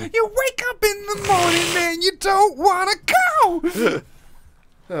wake up in the morning, man, you don't want to go.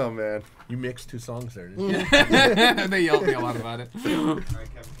 Oh man. You mixed 2 songs there, didn't you? They yelled at me a lot about it. All right, Kevin, can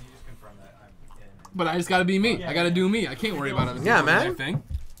you just confirm that I'm in? But I just got to be me. I got to do me. I can't worry about other people. Yeah, doing man. their thing.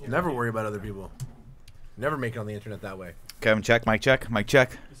 Never worry about other people. Never make it on the internet that way. Kevin, check. Mic check. Mic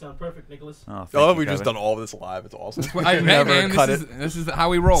check. You sound perfect, Nicholas. Oh, thank Oh, you, we've just Kevin. done all of this live. It's awesome. Hey, Never man, cut this is how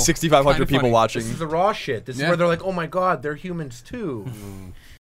we roll. 6,500 Kinda people funny. watching. This is the raw shit. This is Yeah. where they're like, oh my god, they're humans too.